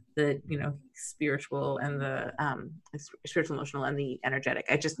practical, the, you know, spiritual, and the spiritual, emotional, and the energetic.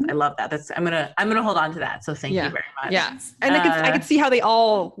 I love that. I'm gonna hold on to that. So thank you very much. Yeah, and I could see how they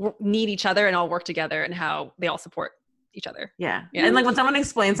all need each other and all work together, and how they all support each other. Yeah. And like when someone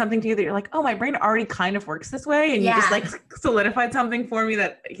explains something to you that you're like, oh, my brain already kind of works this way, and you just like solidified something for me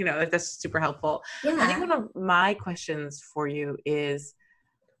that, you know, that's super helpful. I think one of my questions for you is,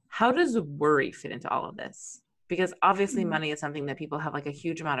 how does worry fit into all of this? Because obviously money is something that people have like a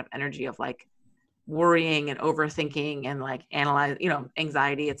huge amount of energy of like worrying and overthinking and like analyze, you know,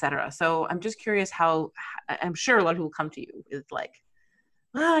 anxiety, etc. So I'm just curious how, I'm sure a lot of people come to you with like,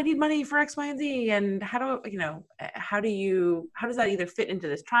 I need money for X, Y, and Z. And how does that either fit into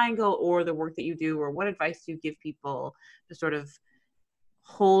this triangle or the work that you do, or what advice do you give people to sort of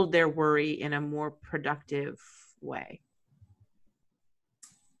hold their worry in a more productive way?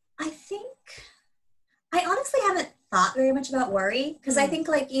 I honestly haven't thought very much about worry, because I think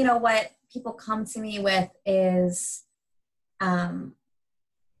like, you know, what people come to me with is,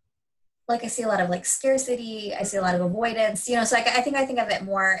 like I see a lot of like scarcity, I see a lot of avoidance, you know, so I think of it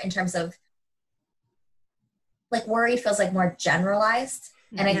more in terms of like worry feels like more generalized.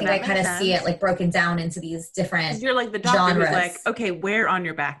 And I think I kind of see it like broken down into these different You're like the doctor who's like, okay, where on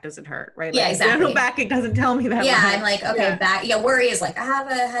your back does it hurt, right? Yeah, like, exactly. No back, it doesn't tell me that. Yeah, I'm like, okay, back. Yeah, worry is like, I have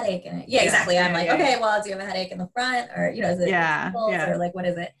a headache. Exactly. I'm like, okay, well, do you have a headache in the front, or, you know, is it or like, what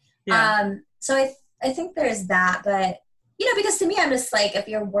is it? Yeah. So I think there's that, but, you know, because to me, I'm just like, if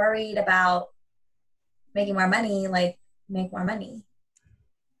you're worried about making more money, like, make more money.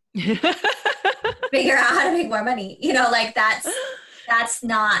 Figure out how to make more money. You know, like that's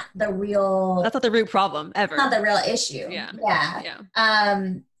not the real. That's not the root problem ever. Not the real issue. Yeah.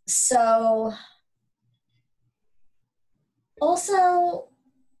 So also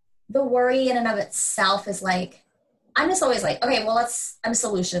the worry in and of itself is like, I'm just always like, okay, well, I'm a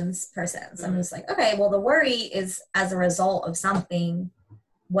solutions person. So I'm just like, okay, well, the worry is as a result of something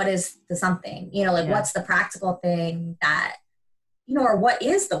what is the something, you know, like what's the practical thing that, you know, or what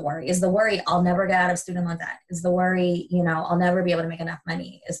is the worry? Is the worry I'll never get out of student loan debt? Is the worry, you know, I'll never be able to make enough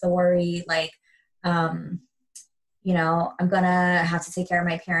money? Is the worry like, you know, I'm gonna have to take care of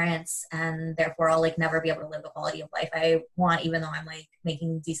my parents and therefore I'll like never be able to live the quality of life I want, even though I'm like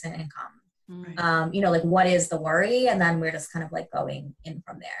making decent income. Right. You know, like what is the worry? And then we're just kind of like going in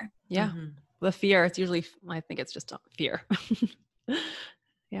from there. Yeah. The fear, it's usually, I think it's just fear.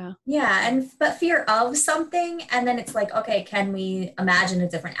 Yeah. Yeah. But fear of something. And then it's like, okay, can we imagine a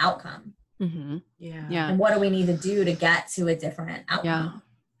different outcome? Yeah. And what do we need to do to get to a different outcome?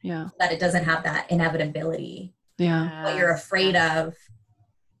 Yeah. So that it doesn't have that inevitability. Yeah. What you're afraid of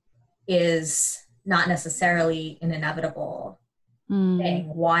is not necessarily an inevitable thing.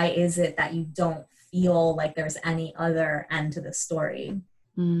 Why is it that you don't feel like there's any other end to the story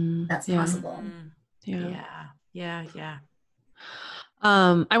that's possible? Yeah.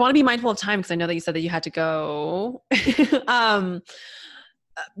 I want to be mindful of time because I know that you said that you had to go. And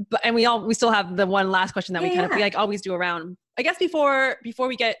we still have the one last question that we kind of we like always do around. I guess before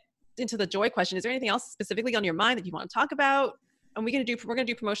we get into the joy question, is there anything else specifically on your mind that you want to talk about? And we're gonna do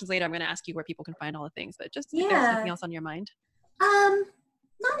promotions later. I'm gonna ask you where people can find all the things, but just if there's anything else on your mind.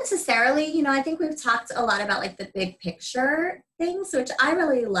 Not necessarily. You know, I think we've talked a lot about like the big picture things, which I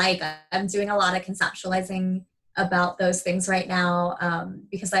really like. I'm doing a lot of conceptualizing about those things right now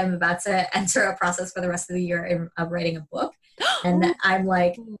because I'm about to enter a process for the rest of the year of writing a book. And I'm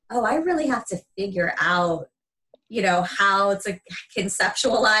like, oh, I really have to figure out, you know, how to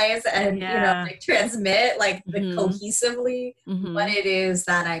conceptualize and, you know, like transmit like cohesively what it is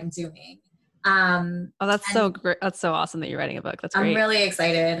that I'm doing. That's so great. That's so awesome that you're writing a book. That's great. I'm really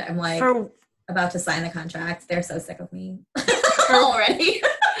excited. I'm like about to sign the contract. They're so sick of me already.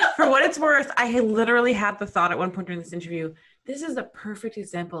 For what it's worth, I had literally had the thought at one point during this interview, this is a perfect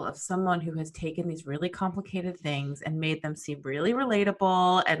example of someone who has taken these really complicated things and made them seem really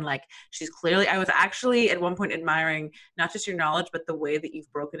relatable. And like, she's clearly, I was actually at one point admiring not just your knowledge, but the way that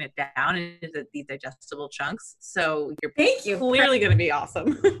you've broken it down into these digestible chunks. So Thank you. Clearly going to be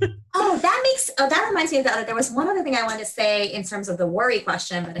awesome. That reminds me of the other, there was one other thing I wanted to say in terms of the worry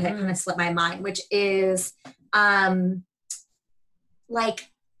question, but it had kind of slipped my mind, which is like,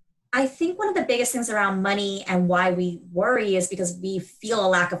 I think one of the biggest things around money and why we worry is because we feel a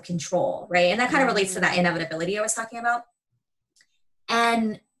lack of control, right? And that kind of relates to that inevitability I was talking about.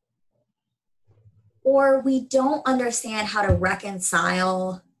 Or we don't understand how to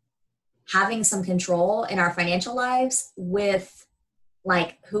reconcile having some control in our financial lives with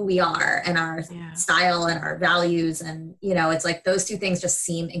like who we are and our style and our values. And, you know, it's like those two things just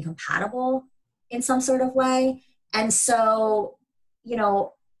seem incompatible in some sort of way. And so, you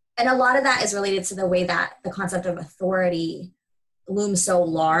know, and a lot of that is related to the way that the concept of authority looms so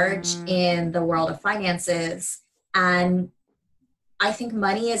large in the world of finances. And I think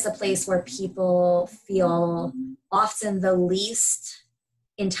money is a place where people feel often the least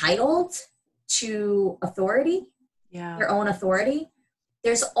entitled to authority, their own authority.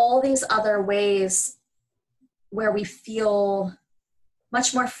 There's all these other ways where we feel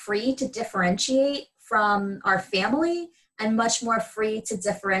much more free to differentiate from our family and much more free to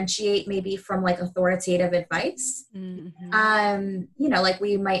differentiate maybe from like authoritative advice. You know, like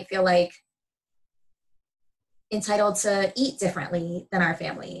we might feel like entitled to eat differently than our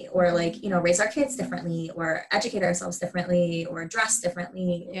family, or like, you know, raise our kids differently, or educate ourselves differently, or dress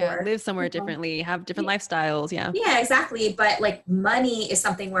differently, or live somewhere differently, have different lifestyles. Yeah, exactly. But like money is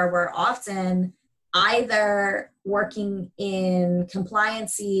something where we're often either working in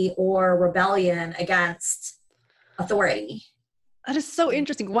compliancy or rebellion against authority. That is so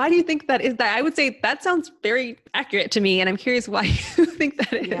interesting. Why do you think that is? That I would say that sounds very accurate to me, and I'm curious why you think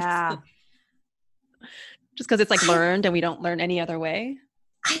that is. Just because it's like learned and we don't learn any other way?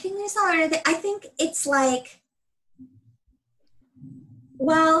 I think there's not anything. I think it's like,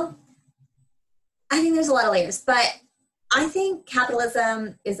 well, I think there's a lot of layers, but I think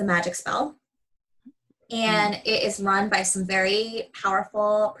capitalism is a magic spell, and it is run by some very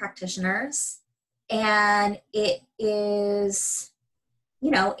powerful practitioners, and it is, you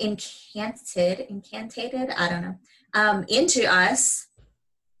know, incantated, I don't know, into us,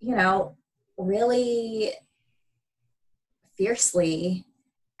 you know, really fiercely.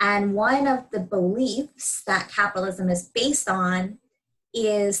 And one of the beliefs that capitalism is based on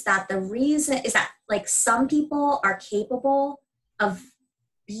is that the reason is that like some people are capable of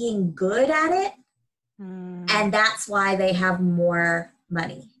being good at it, and that's why they have more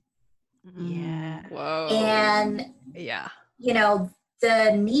money. Whoa. And you know,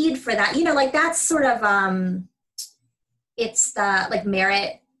 the need for that, you know, like that's sort of it's the like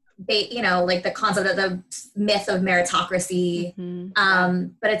merit, you know, like the concept of the myth of meritocracy.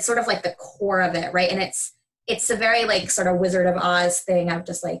 But it's sort of like the core of it, right? And it's a very like sort of Wizard of Oz thing of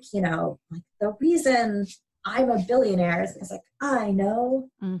just like, you know, like the reason I'm a billionaire is because like I know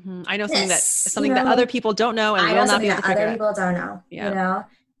I know something this, that other people don't know and will not be able to figure other people don't know. Yeah. You know,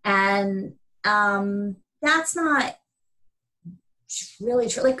 and that's not really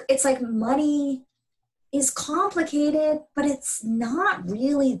true. Like it's like money is complicated, but it's not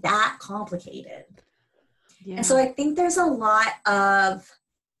really that complicated. Yeah. And so I think there's a lot of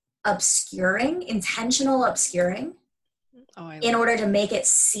intentional obscuring in order to make it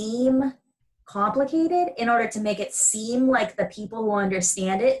seem complicated, in order to make it seem like the people who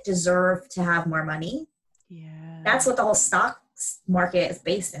understand it deserve to have more money. Yeah. That's what the whole stock market is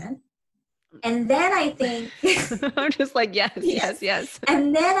based in. And then I think I'm just like, yes.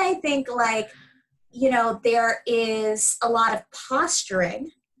 And then I think like, you know, there is a lot of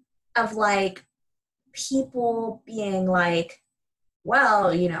posturing of like people being like,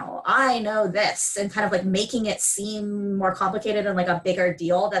 well, you know, I know this, and kind of like making it seem more complicated and like a bigger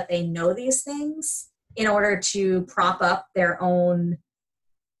deal that they know these things in order to prop up their own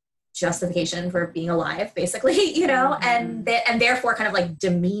justification for being alive, basically, you know, and therefore kind of like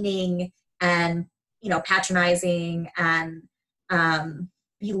demeaning and, you know, patronizing and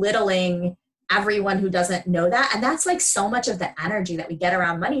belittling everyone who doesn't know that. And that's like so much of the energy that we get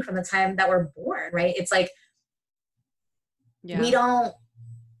around money from the time that we're born, right? It's like,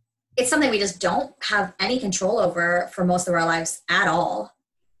 it's something we just don't have any control over for most of our lives at all.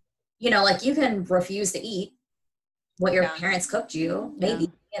 You know, like you can refuse to eat what your parents cooked you,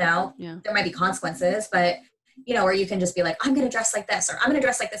 maybe, you know, there might be consequences, but you know, or you can just be like, I'm going to dress like this, or I'm going to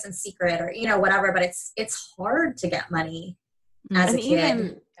dress like this in secret, or, you know, whatever, but it's hard to get money as a kid.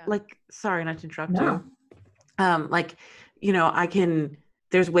 Even, like, sorry, not to interrupt you. Like, you know,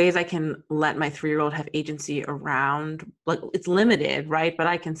 there's ways I can let my 3-year-old have agency around, like it's limited, right? But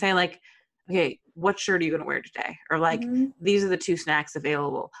I can say like, okay, what shirt are you going to wear today? Or like, these are the 2 snacks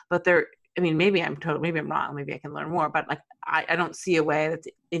available, but maybe I'm wrong. Maybe I can learn more, but like, I don't see a way that's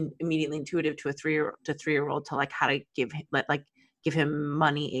immediately intuitive to a 3-year-old to like how to give him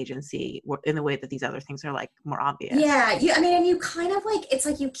money agency in the way that these other things are like more obvious. Yeah. And you kind of like, it's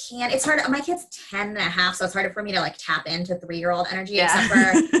like you can't, it's hard. My kid's 10 and a half, so it's harder for me to like tap into 3-year-old energy, except for,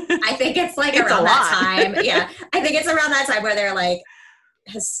 I think it's like around that time. Yeah. I think it's around that time where they're like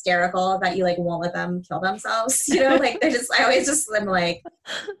hysterical that you like won't let them kill themselves. You know, like I always just am like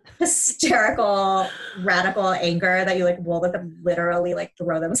hysterical, radical anger that you like won't let them literally like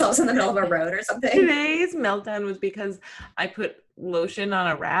throw themselves in the middle of a road or something. Today's meltdown was because I put lotion on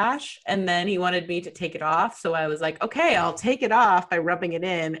a rash and then he wanted me to take it off. So I was like, okay, I'll take it off by rubbing it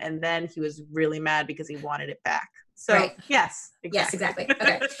in. And then he was really mad because he wanted it back. So right. Yes, exactly.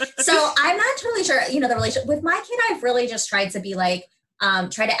 Okay. So I'm not totally sure, you know, the relationship with my kid, I've really just tried to be like,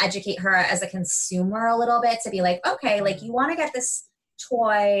 try to educate her as a consumer a little bit, to be like, okay, like you want to get this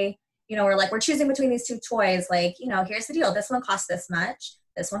toy, you know, or like we're choosing between these 2 toys, like, you know, here's the deal. This one costs this much.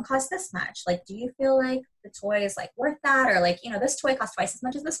 This one costs this much. Like, do you feel like the toy is like worth that? Or like, you know, this toy costs twice as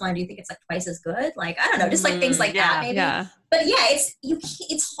much as this one. Do you think it's like twice as good? Like, I don't know, just like things like that maybe. Yeah. But yeah,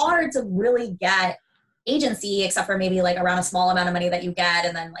 it's hard to really get agency except for maybe like around a small amount of money that you get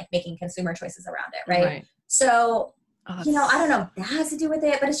and then like making consumer choices around it. Right. So, you know, I don't know if that has to do with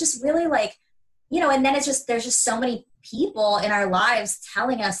it, but it's just really like, you know, and then it's just, there's just so many people in our lives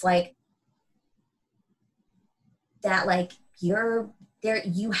telling us like that, like you're there,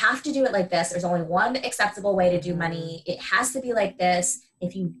 you have to do it like this. There's only one acceptable way to do money. It has to be like this.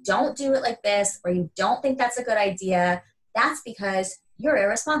 If you don't do it like this, or you don't think that's a good idea, that's because you're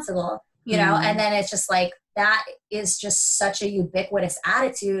irresponsible, you know? And then it's just like, that is just such a ubiquitous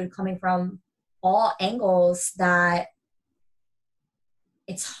attitude coming from all angles that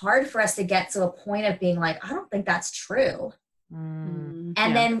it's hard for us to get to a point of being like, I don't think that's true. And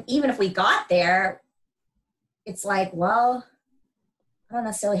then even if we got there, it's like, well, I don't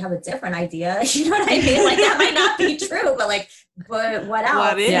necessarily have a different idea. You know what I mean? Like that might not be true, but like, but what else?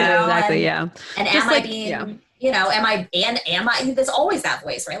 What is? Yeah, exactly. And am I being, you know, am I, there's always that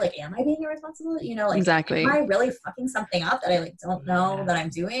voice, right? Like, am I being irresponsible? You know, like, exactly. Am I really fucking something up that I like don't know that I'm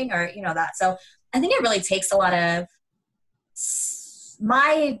doing, or, you know, that. So I think it really takes a lot of,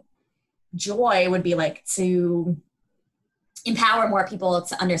 my joy would be like to empower more people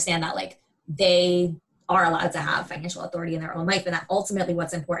to understand that like they are allowed to have financial authority in their own life. And that ultimately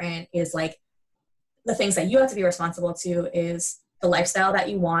what's important is like the things that you have to be responsible to is the lifestyle that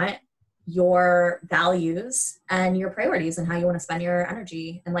you want, your values and your priorities and how you want to spend your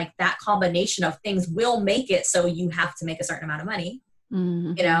energy. And like that combination of things will make it so you have to make a certain amount of money,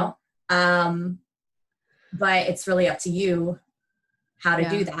 you know? But it's really up to you how to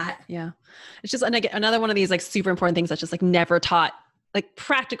do that. Yeah. It's just, and again, another one of these like super important things that's just like never taught, like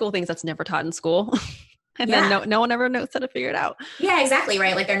practical things that's never taught in school. And then no one ever knows how to figure it out. Yeah, exactly.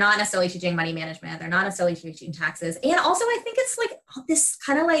 Right. Like they're not necessarily teaching money management. They're not necessarily teaching taxes. And also I think it's like this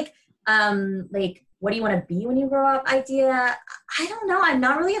kind of like what do you want to be when you grow up idea. I don't know. I'm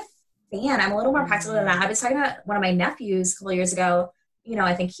not really a fan. I'm a little more practical than that. I was talking about one of my nephews a couple years ago. You know,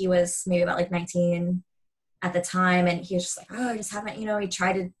 I think he was maybe about like 19 at the time. And he was just like, oh, I just haven't, you know, he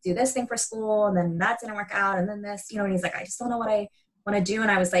tried to do this thing for school and then that didn't work out. And then this, you know, and he's like, I just don't know what I want to do.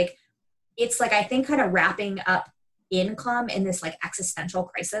 And I was like, it's like, I think kind of wrapping up income in this like existential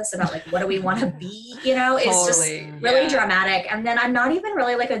crisis about like, what do we want to be, you know, it's just really dramatic. And then I'm not even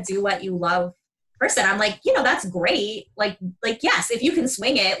really like a do what you love person. I'm like, you know, that's great. Like, yes, if you can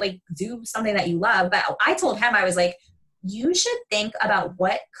swing it, like do something that you love. But I told him, I was like, you should think about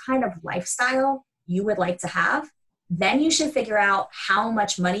what kind of lifestyle you would like to have. Then you should figure out how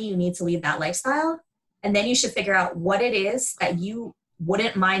much money you need to lead that lifestyle. And then you should figure out what it is that you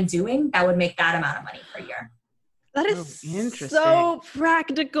wouldn't mind doing that would make that amount of money per year. That is so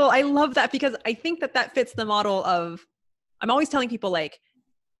practical. I love that because I think that fits the model of, I'm always telling people like,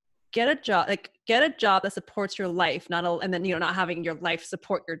 get a job that supports your life, and then, you know, not having your life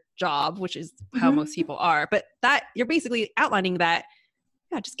support your job, which is how most people are. But that you're basically outlining that,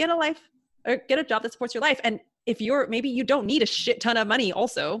 just get a life or get a job that supports your life. And if maybe you don't need a shit ton of money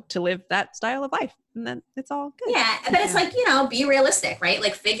also to live that style of life, and then it's all good. Yeah. But it's like, you know, be realistic, right?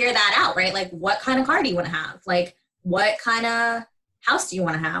 Like figure that out, right? Like what kind of car do you want to have? Like what kind of house do you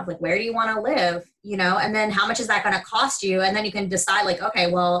want to have? Like where do you want to live? You know, and then how much is that going to cost you? And then you can decide like,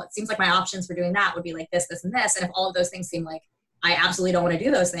 okay, well, it seems like my options for doing that would be like this, this, and this. And if all of those things seem like I absolutely don't want to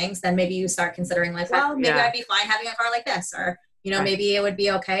do those things, then maybe you start considering like, well, maybe I'd be fine having a car like this, or, you know, maybe it would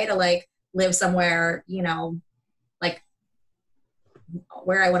be okay to like live somewhere, you know, like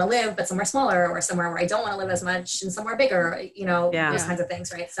where I want to live, but somewhere smaller, or somewhere where I don't want to live as much and somewhere bigger, you know, those kinds of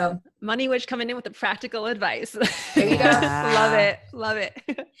things. Right. So Money Witch coming in with the practical advice. There you go. Love it. Love it.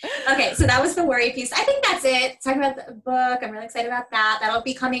 Okay. So that was the worry piece. I think that's it. Talking about the book. I'm really excited about that. That'll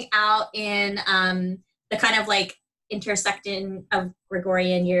be coming out in the kind of like intersecting of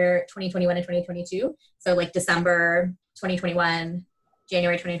Gregorian year 2021 and 2022. So like December 2021,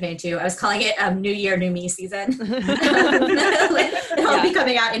 January 2022. I was calling it New Year, New Me season. It'll be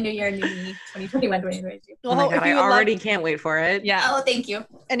coming out in New Year, New Me 2021, 2022. Oh my God, I already can't wait for it. Yeah. Oh, thank you.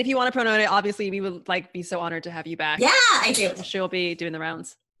 And if you want to promote it, obviously we would like be so honored to have you back. Yeah, I do. She'll be doing the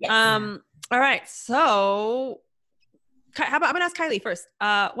rounds. Yes. All right. So how about, I'm going to ask Kylie first.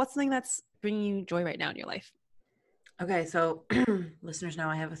 What's something that's bringing you joy right now in your life? Okay, so listeners know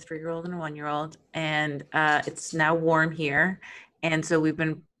I have a 3-year-old and a 1-year-old, and it's now warm here. And so we've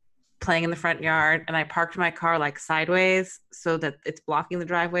been playing in the front yard, and I parked my car like sideways so that it's blocking the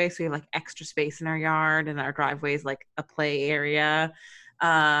driveway. So we have like extra space in our yard, and our driveway is like a play area.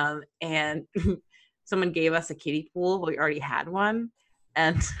 And someone gave us a kiddie pool, but we already had one.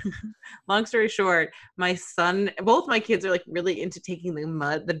 And long story short, both my kids are like really into taking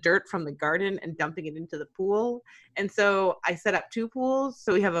the dirt from the garden and dumping it into the pool. And so I set up 2 pools.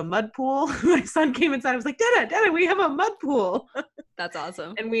 So we have a mud pool. My son came inside. I was like, Dada, we have a mud pool. That's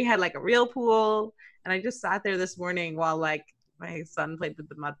awesome. And we had like a real pool. And I just sat there this morning while like my son played with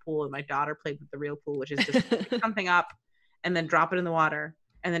the mud pool and my daughter played with the real pool, which is just pick something up and then drop it in the water,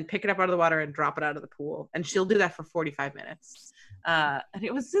 and then pick it up out of the water and drop it out of the pool. And she'll do that for 45 minutes. And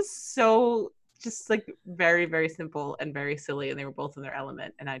it was just like very, very simple and very silly. And they were both in their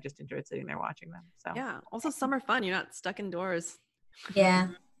element. And I just enjoyed sitting there watching them. So yeah. Also summer fun. You're not stuck indoors. Yeah.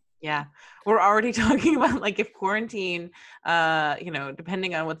 Yeah. We're already talking about like if quarantine, you know,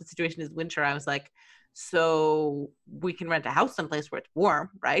 depending on what the situation is, winter, I was like, so we can rent a house someplace where it's warm,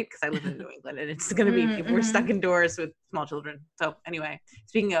 right? Because I live in New England, and it's going to be, if we're stuck indoors with small children. So anyway,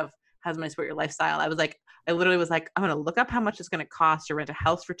 speaking of how to support your lifestyle, I literally was like, I'm going to look up how much it's going to cost to rent a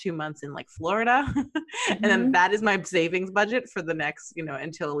house for 2 months in like Florida. And then that is my savings budget for the next, you know,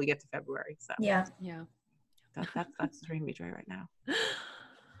 until we get to February. So yeah. That's bringing me joy right now.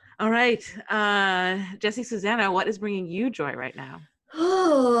 All right. Jessie Susanna, what is bringing you joy right now?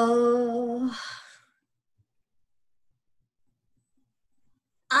 Oh,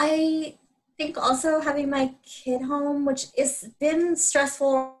 I think also having my kid home, which has been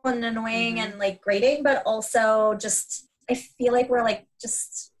stressful and annoying and like grating, but also just, I feel like we're like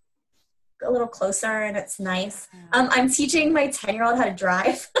just a little closer and it's nice. I'm teaching my 10-year-old how to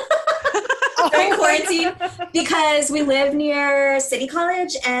drive. during quarantine because we live near City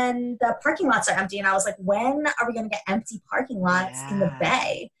College and the parking lots are empty. And I was like, when are we going to get empty parking lots in the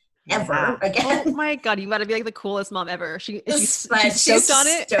Bay? Ever again. Oh my God, you gotta be like the coolest mom ever. She's she's stoked on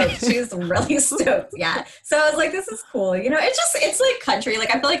it. She's really stoked. Yeah. So I was like, this is cool. You know, it's like country.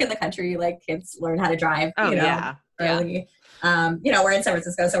 Like I feel like in the country, like kids learn how to drive, early. You know, we're in San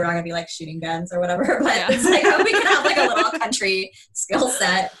Francisco, so we're not gonna be like shooting guns or whatever, but it's like we can have like a little country skill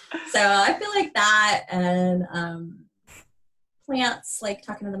set. So I feel like that and plants, like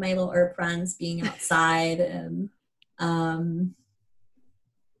talking to my little herb friends, being outside and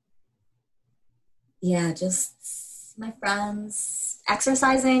yeah, just my friends,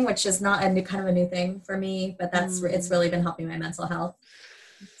 exercising, which is not a new thing for me, but it's really been helping my mental health.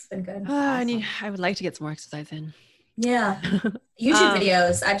 It's been good. Awesome. I would like to get some more exercise in. Yeah. YouTube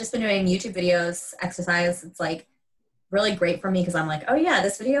videos. I've just been doing YouTube videos, exercise. It's like really great for me because I'm like, oh yeah,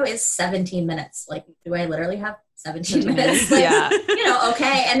 this video is 17 minutes. Like, do I literally have 17 minutes? Like, you know,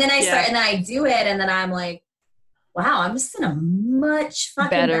 okay. And then I start and then I do it and then I'm like, wow, I'm just in a much fucking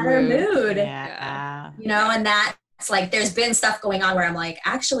better mood. Yeah. You know, and that's like, there's been stuff going on where I'm like,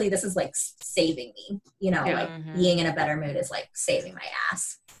 actually, this is like saving me. You know, like being in a better mood is like saving my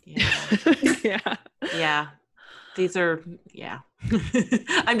ass. Yeah. These are,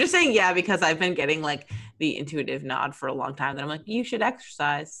 I'm just saying, because I've been getting like the intuitive nod for a long time that I'm like, you should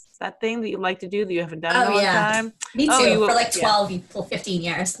exercise. That thing that you like to do that you haven't done in a long time. Me too, for like 12, 15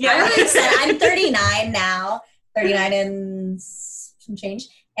 years. Yeah. I always said I'm 39 now. 39 and some change.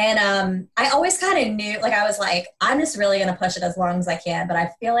 And I always kind of knew, like I was like, I'm just really going to push it as long as I can. But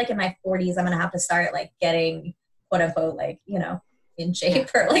I feel like in my 40s, I'm going to have to start like getting quote unquote, like, you know, in shape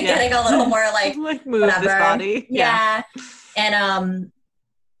or like getting a little more like move whatever. This body. Yeah. And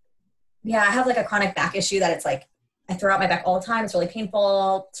I have like a chronic back issue that it's like, I throw out my back all the time. It's really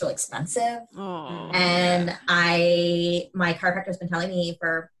painful. It's really expensive. And my chiropractor's been telling me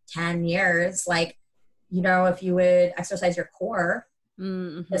for 10 years, like, you know, if you would exercise your core,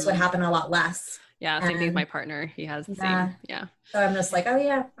 this would happen a lot less. Yeah, same thing with my partner. He has the same. Yeah. So I'm just like, oh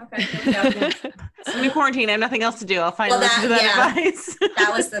yeah, okay. I'm in quarantine. I have nothing else to do. I'll finally listen to that advice.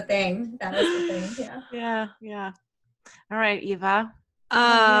 That was the thing. Yeah. All right, Eva.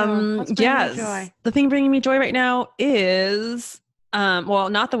 Yes. The thing bringing me joy right now is, well,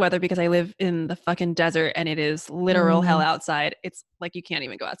 not the weather because I live in the fucking desert and it is literal hell outside. It's like you can't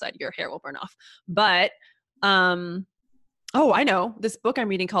even go outside. Your hair will burn off. But, I know this book I'm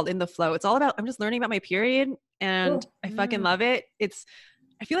reading called In the Flow. It's all about, I'm just learning about my period and I fucking love it.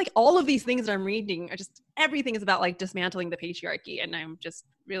 I feel like all of these things that I'm reading are just, everything is about like dismantling the patriarchy and I'm just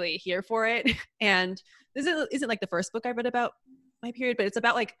really here for it. And this isn't like the first book I read about my period, but it's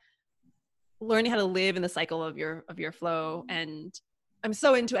about like learning how to live in the cycle of your flow. And I'm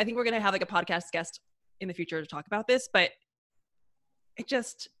so into, I think we're going to have like a podcast guest in the future to talk about this, but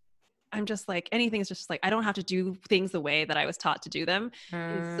I'm just like, anything's just like, I don't have to do things the way that I was taught to do them.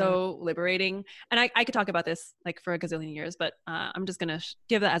 It's so liberating. And I could talk about this like for a gazillion years, but I'm just going to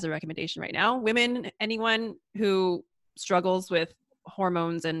give that as a recommendation right now. Women, anyone who struggles with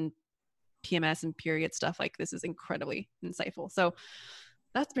hormones and PMS and period stuff, like this is incredibly insightful. So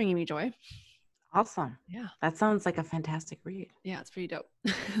that's bringing me joy. Awesome. Yeah. That sounds like a fantastic read. Yeah, it's pretty dope.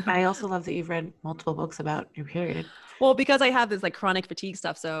 I also love that you've read multiple books about your period. Well, because I have this like chronic fatigue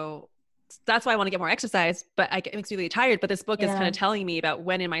stuff. So that's why I want to get more exercise, but it makes me really tired. But this book is kind of telling me about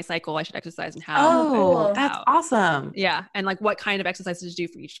when in my cycle I should exercise and how. Oh, that's awesome. Yeah. And like what kind of exercises to do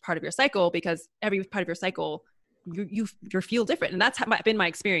for each part of your cycle, because every part of your cycle, you feel different. And that's been my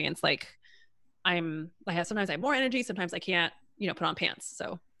experience. Like sometimes I have more energy. Sometimes I can't, put on pants.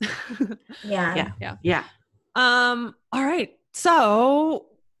 So Yeah. All right. So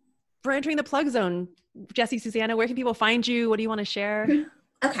we're entering the plug zone. Jessie, Susanna, where can people find you? What do you want to share?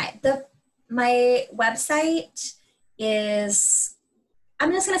 Okay. My website is,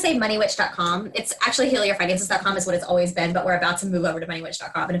 I'm just going to say moneywitch.com. It's actually healyourfinances.com is what it's always been, but we're about to move over to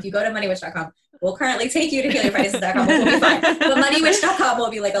moneywitch.com. And if you go to moneywitch.com, we'll currently take you to healyourfinances.com, which will be fine. But moneywitch.com will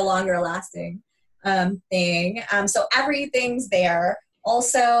be like a longer lasting thing. So everything's there.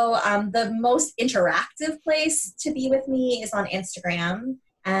 Also, the most interactive place to be with me is on Instagram.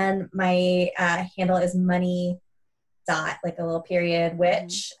 And my handle is money like a little period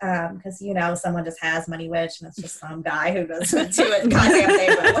witch, because someone just has money witch and it's just some guy who doesn't do it goddamn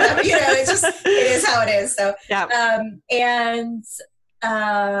thing, but whatever, it is how it is. So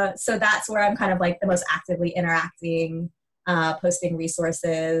so that's where I'm kind of like the most actively interacting, posting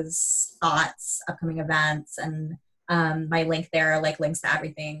resources, thoughts, upcoming events, and my link there, like links to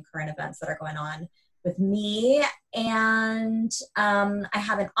everything, current events that are going on. with me. And I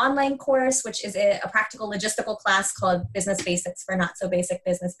have an online course, which is a practical logistical class called Business Basics for Not So Basic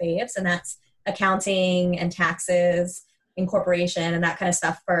Business Babes. And that's accounting and taxes, incorporation, and that kind of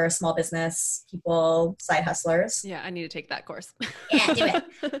stuff for small business people, side hustlers. Yeah, I need to take that course. Yeah, do it.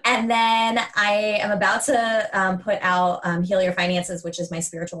 And then I am about to put out Heal Your Finances, which is my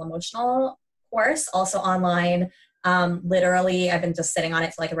spiritual emotional course, also online. Literally, I've been just sitting on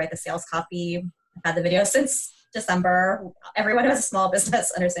it so I can write the sales copy. I've had the video since December. Everyone who has a small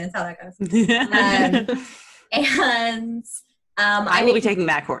business understands how that goes. And I will be taking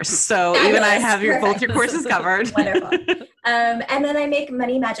that course. So even I have both your courses covered. Wonderful. And then I make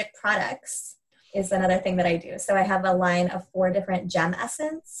money magic products is another thing that I do. So I have a line of 4 different gem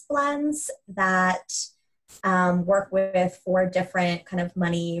essence blends that work with 4 different kind of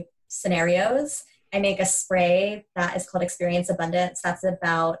money scenarios. I make a spray that is called Experience Abundance. That's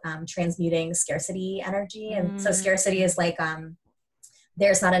about transmuting scarcity energy. And so scarcity is like,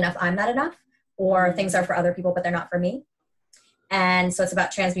 there's not enough, I'm not enough, or things are for other people, but they're not for me. And so it's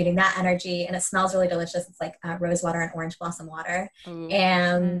about transmuting that energy, and it smells really delicious. It's like rose water and orange blossom water. Ooh.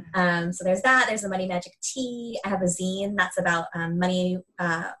 And so there's that. There's the Money Magic Tea. I have a zine that's about money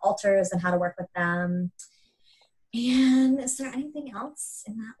altars and how to work with them. And is there anything else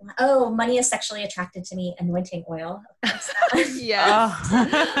in that one? Oh, Money is Sexually Attracted to Me anointing oil. Yeah.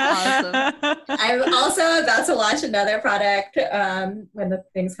 Awesome. I'm also about to launch another product when the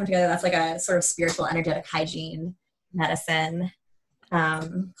things come together. That's like a sort of spiritual energetic hygiene medicine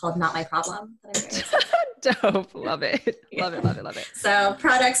called Not My Problem. Dope. Love it. Love it. Love it. Love it. So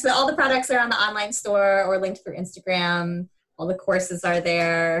products, but all the products are on the online store or linked through Instagram. All the courses are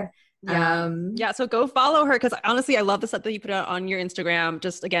there. Yeah. So go follow her, because honestly, I love the stuff that you put out on your Instagram.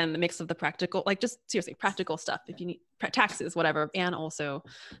 Just again, the mix of the practical, like just seriously practical stuff if you need taxes, whatever, and also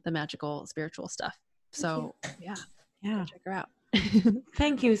the magical spiritual stuff. So yeah, check her out.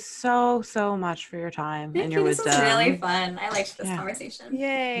 Thank you so much for your time and your wisdom. This was really fun. I liked this conversation.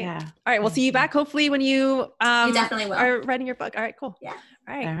 Yay. Yeah. All right. We'll see you back hopefully when you definitely will. are writing your book. All right, cool. Yeah.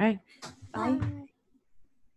 All right. All right. Bye.